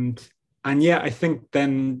 And yeah, I think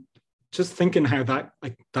then just thinking how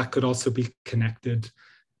that could also be connected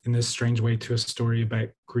in this strange way to a story about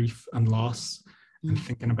grief and loss, and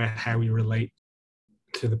thinking about how we relate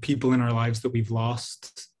to the people in our lives that we've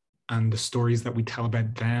lost and the stories that we tell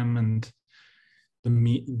about them and the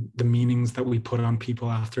meanings that we put on people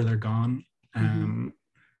after they're gone.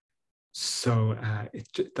 So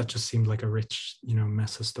that just seemed like a rich, you know,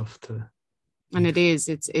 mess of stuff to. And it is.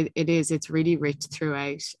 It's really rich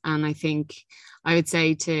throughout. And I think I would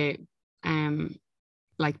say to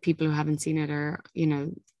like people who haven't seen it, or, you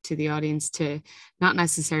know, to the audience, to not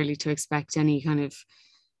necessarily to expect any kind of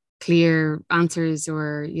clear answers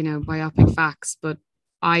or, you know, biopic facts, but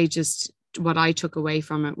what I took away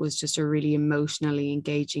from it was just a really emotionally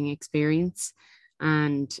engaging experience.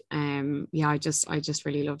 And yeah, I just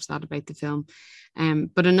really loved that about the film.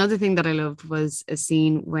 But another thing that I loved was a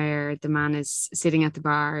scene where the man is sitting at the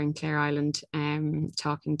bar in Clare Island,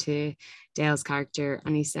 talking to Dale's character,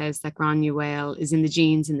 and he says that Granuaile is in the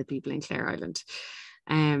genes in the people in Clare Island.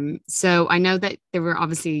 So I know that there were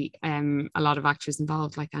obviously a lot of actors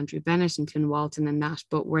involved, like Andrew Bennett and Finn Walton and that,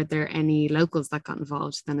 but were there any locals that got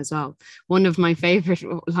involved then as well? One of my favorite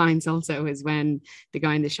lines also is when the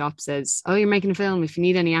guy in the shop says, "Oh, you're making a film, if you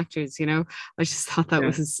need any actors," you know. I just thought that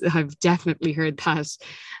was, I've definitely heard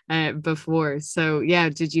that before. So yeah,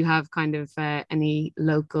 did you have kind of any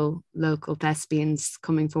local thespians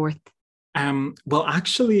coming forth? Well,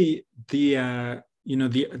 actually, that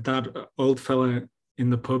old fella in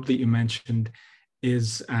the pub that you mentioned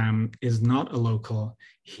is not a local.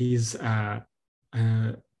 He's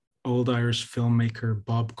old Irish filmmaker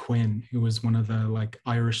Bob Quinn, who was one of the like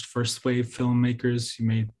Irish first wave filmmakers. He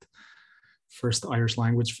made first Irish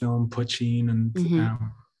language film, Pusheen, and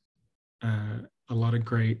a lot of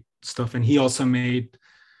great stuff. And he also made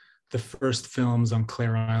the first films on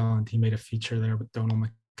Clare Island. He made a feature there with Dónal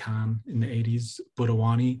in the 80s,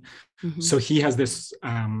 Budawani. So he has this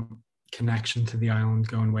connection to the island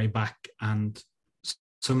going way back, and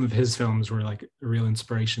some of his films were like a real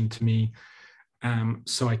inspiration to me.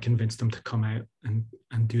 So I convinced him to come out and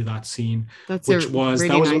do that scene. That was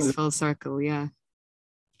nice full circle, yeah.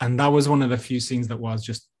 And that was one of the few scenes that was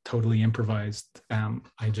just totally improvised.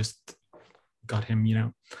 I just got him, you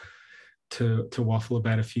know, to waffle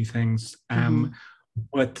about a few things.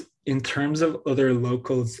 But in terms of other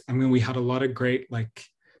locals, I mean, we had a lot of great like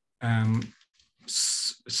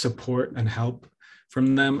support and help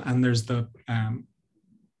from them. And there's the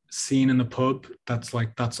scene in the pub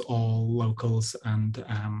that's all locals. And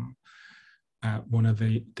one of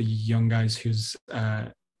the young guys who's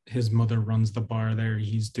his mother runs the bar there.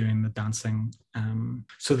 He's doing the dancing.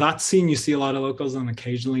 So that scene, you see a lot of locals and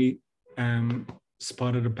occasionally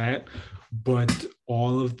spotted about, but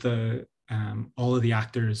all of the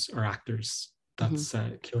actors are actors. That's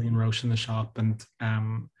Cillian Roche in the shop, and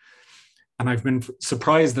I've been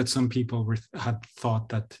surprised that some people had thought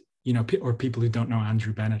that, you know, or people who don't know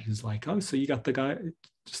Andrew Bennett is like, oh, so you got the guy,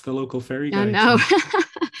 just the local ferry guy. I know.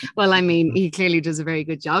 Well, I mean, he clearly does a very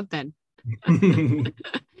good job then.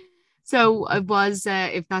 So it was,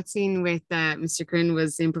 if that scene with Mr. Quinn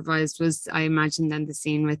was improvised, was, I imagine then the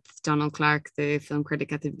scene with Dónal Clarke, the film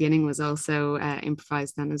critic at the beginning, was also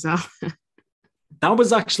improvised then as well. That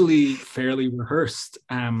was actually fairly rehearsed,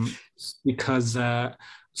 because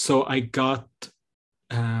so I got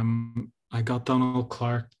Dónal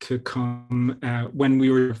Clarke to come when we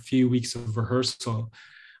were a few weeks of rehearsal.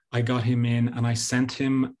 I got him in and I sent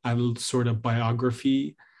him a sort of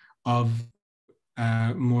biography of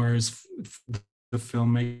Moore's, the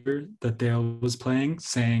filmmaker that Dale was playing,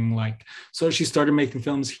 saying like, so she started making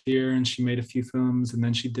films here and she made a few films and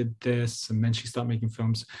then she did this and then she stopped making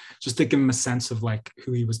films, just to give him a sense of like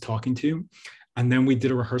who he was talking to. And then we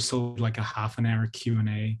did a rehearsal, like a half an hour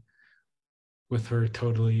Q&A with her,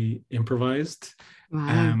 totally improvised.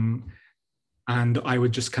 Wow. And I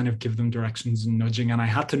would just kind of give them directions and nudging, and I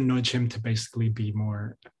had to nudge him to basically be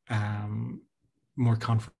more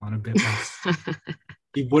confident, a bit less.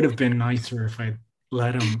 He would have been nicer if I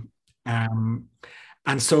let him. And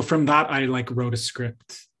so from that, I like wrote a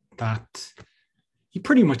script that he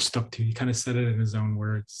pretty much stuck to. He kind of said it in his own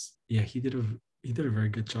words. Yeah, he did a very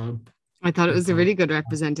good job. I thought it was a really good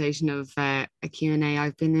representation of a Q&A.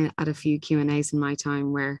 I've been at a few Q&As in my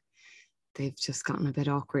time where they've just gotten a bit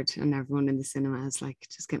awkward and everyone in the cinema is like,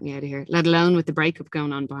 just get me out of here, let alone with the breakup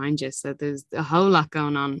going on behind you. So there's a whole lot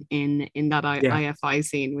going on in that IFI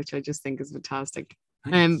scene, which I just think is fantastic.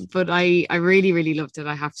 Nice. But I really, really loved it,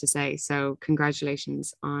 I have to say. So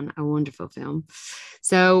congratulations on a wonderful film.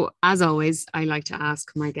 So as always, I like to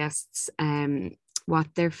ask my guests what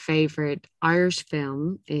their favorite Irish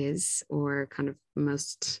film is, or kind of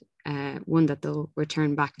most one that they'll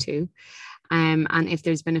return back to. And if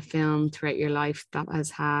there's been a film throughout your life that has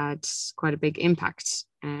had quite a big impact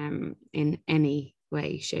in any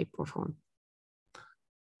way, shape or form.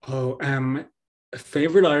 A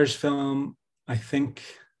favorite Irish film, I think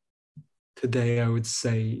today I would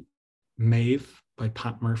say Maeve by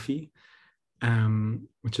Pat Murphy,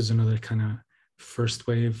 which is another kind of first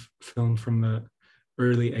wave film from the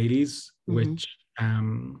early 80s, which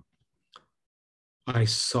I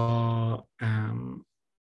saw.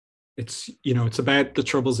 It's about the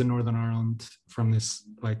Troubles in Northern Ireland from this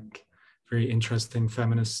like very interesting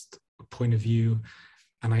feminist point of view,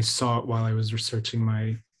 and I saw it while I was researching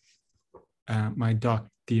my doc,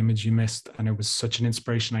 The Image You Missed, and it was such an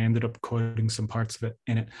inspiration. I ended up quoting some parts of it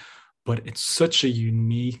in it, but it's such a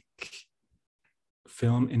unique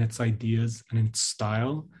film in its ideas and in its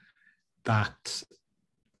style that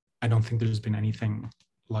I don't think there's been anything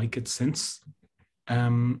like it since.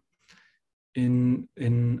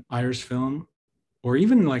 In Irish film, or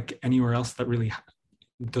even like anywhere else that really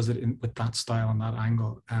does it with that style and that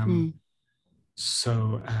angle.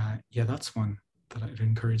 So that's one that I'd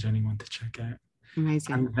encourage anyone to check out.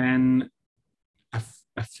 Amazing. And then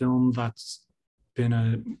a film that's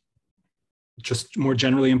been just more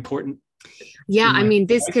generally important. Yeah, I mean,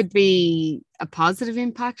 this could be a positive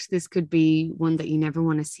impact. This could be one that you never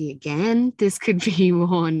want to see again. This could be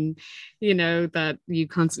one, that you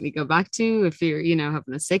constantly go back to if you're,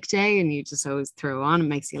 having a sick day and you just always throw on and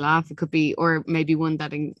makes you laugh. It could be, or maybe one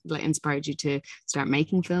that inspired you to start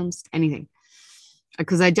making films, anything.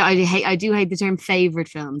 Because I do hate the term favorite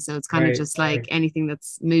film. So it's kind of just like anything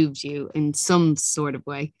that's moved you in some sort of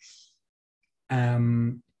way.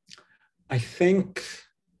 I think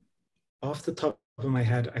off the top of my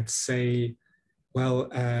head, I'd say,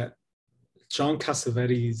 John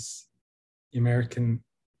Cassavetes, the American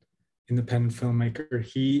independent filmmaker,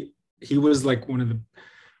 he was like one of the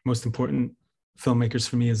most important filmmakers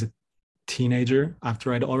for me as a teenager,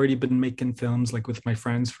 after I'd already been making films like with my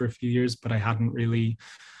friends for a few years, but I hadn't really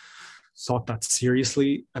thought that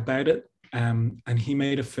seriously about it. And he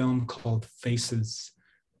made a film called Faces,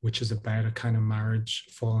 which is about a kind of marriage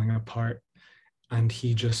falling apart. And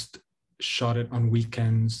he just shot it on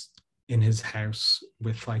weekends in his house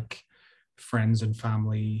with like friends and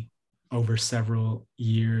family over several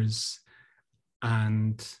years.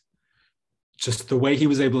 And just the way he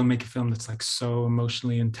was able to make a film that's like so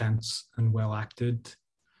emotionally intense and well acted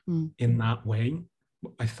in that way,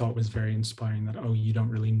 I thought was very inspiring. That, you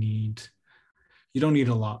don't need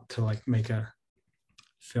a lot to like make a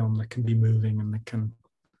film that can be moving and that can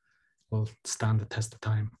will stand the test of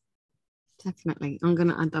time. Definitely. I'm going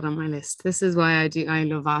to add that on my list. This is why I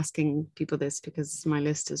love asking people this, because my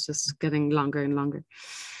list is just getting longer and longer.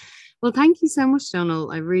 Well, thank you so much,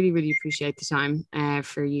 Dónal. I really, really appreciate the time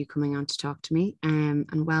for you coming on to talk to me,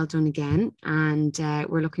 and well done again. And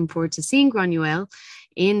we're looking forward to seeing Granuaile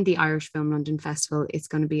in the Irish Film London Festival. It's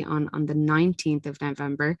going to be on the 19th of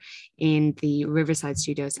November in the Riverside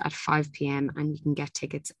Studios at 5 p.m. and you can get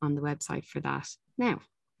tickets on the website for that now.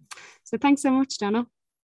 So thanks so much, Dónal.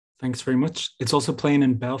 Thanks very much. It's also playing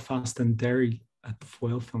in Belfast and Derry at the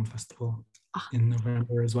Foyle Film Festival in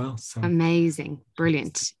November as well. So amazing,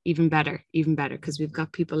 brilliant, even better, because we've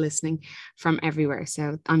got people listening from everywhere.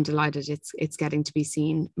 So I'm delighted it's getting to be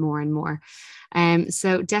seen more and more.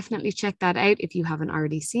 So definitely check that out if you haven't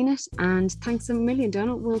already seen it. And thanks a million,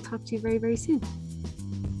 Dónal. We'll talk to you very, very soon.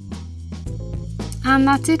 And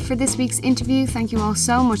that's it for this week's interview. Thank you all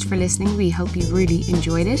so much for listening. We hope you really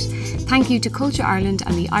enjoyed it. Thank you to Culture Ireland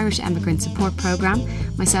and the Irish Emigrant Support Programme.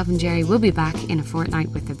 Myself and Jerry will be back in a fortnight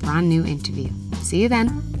with a brand new interview. See you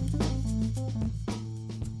then.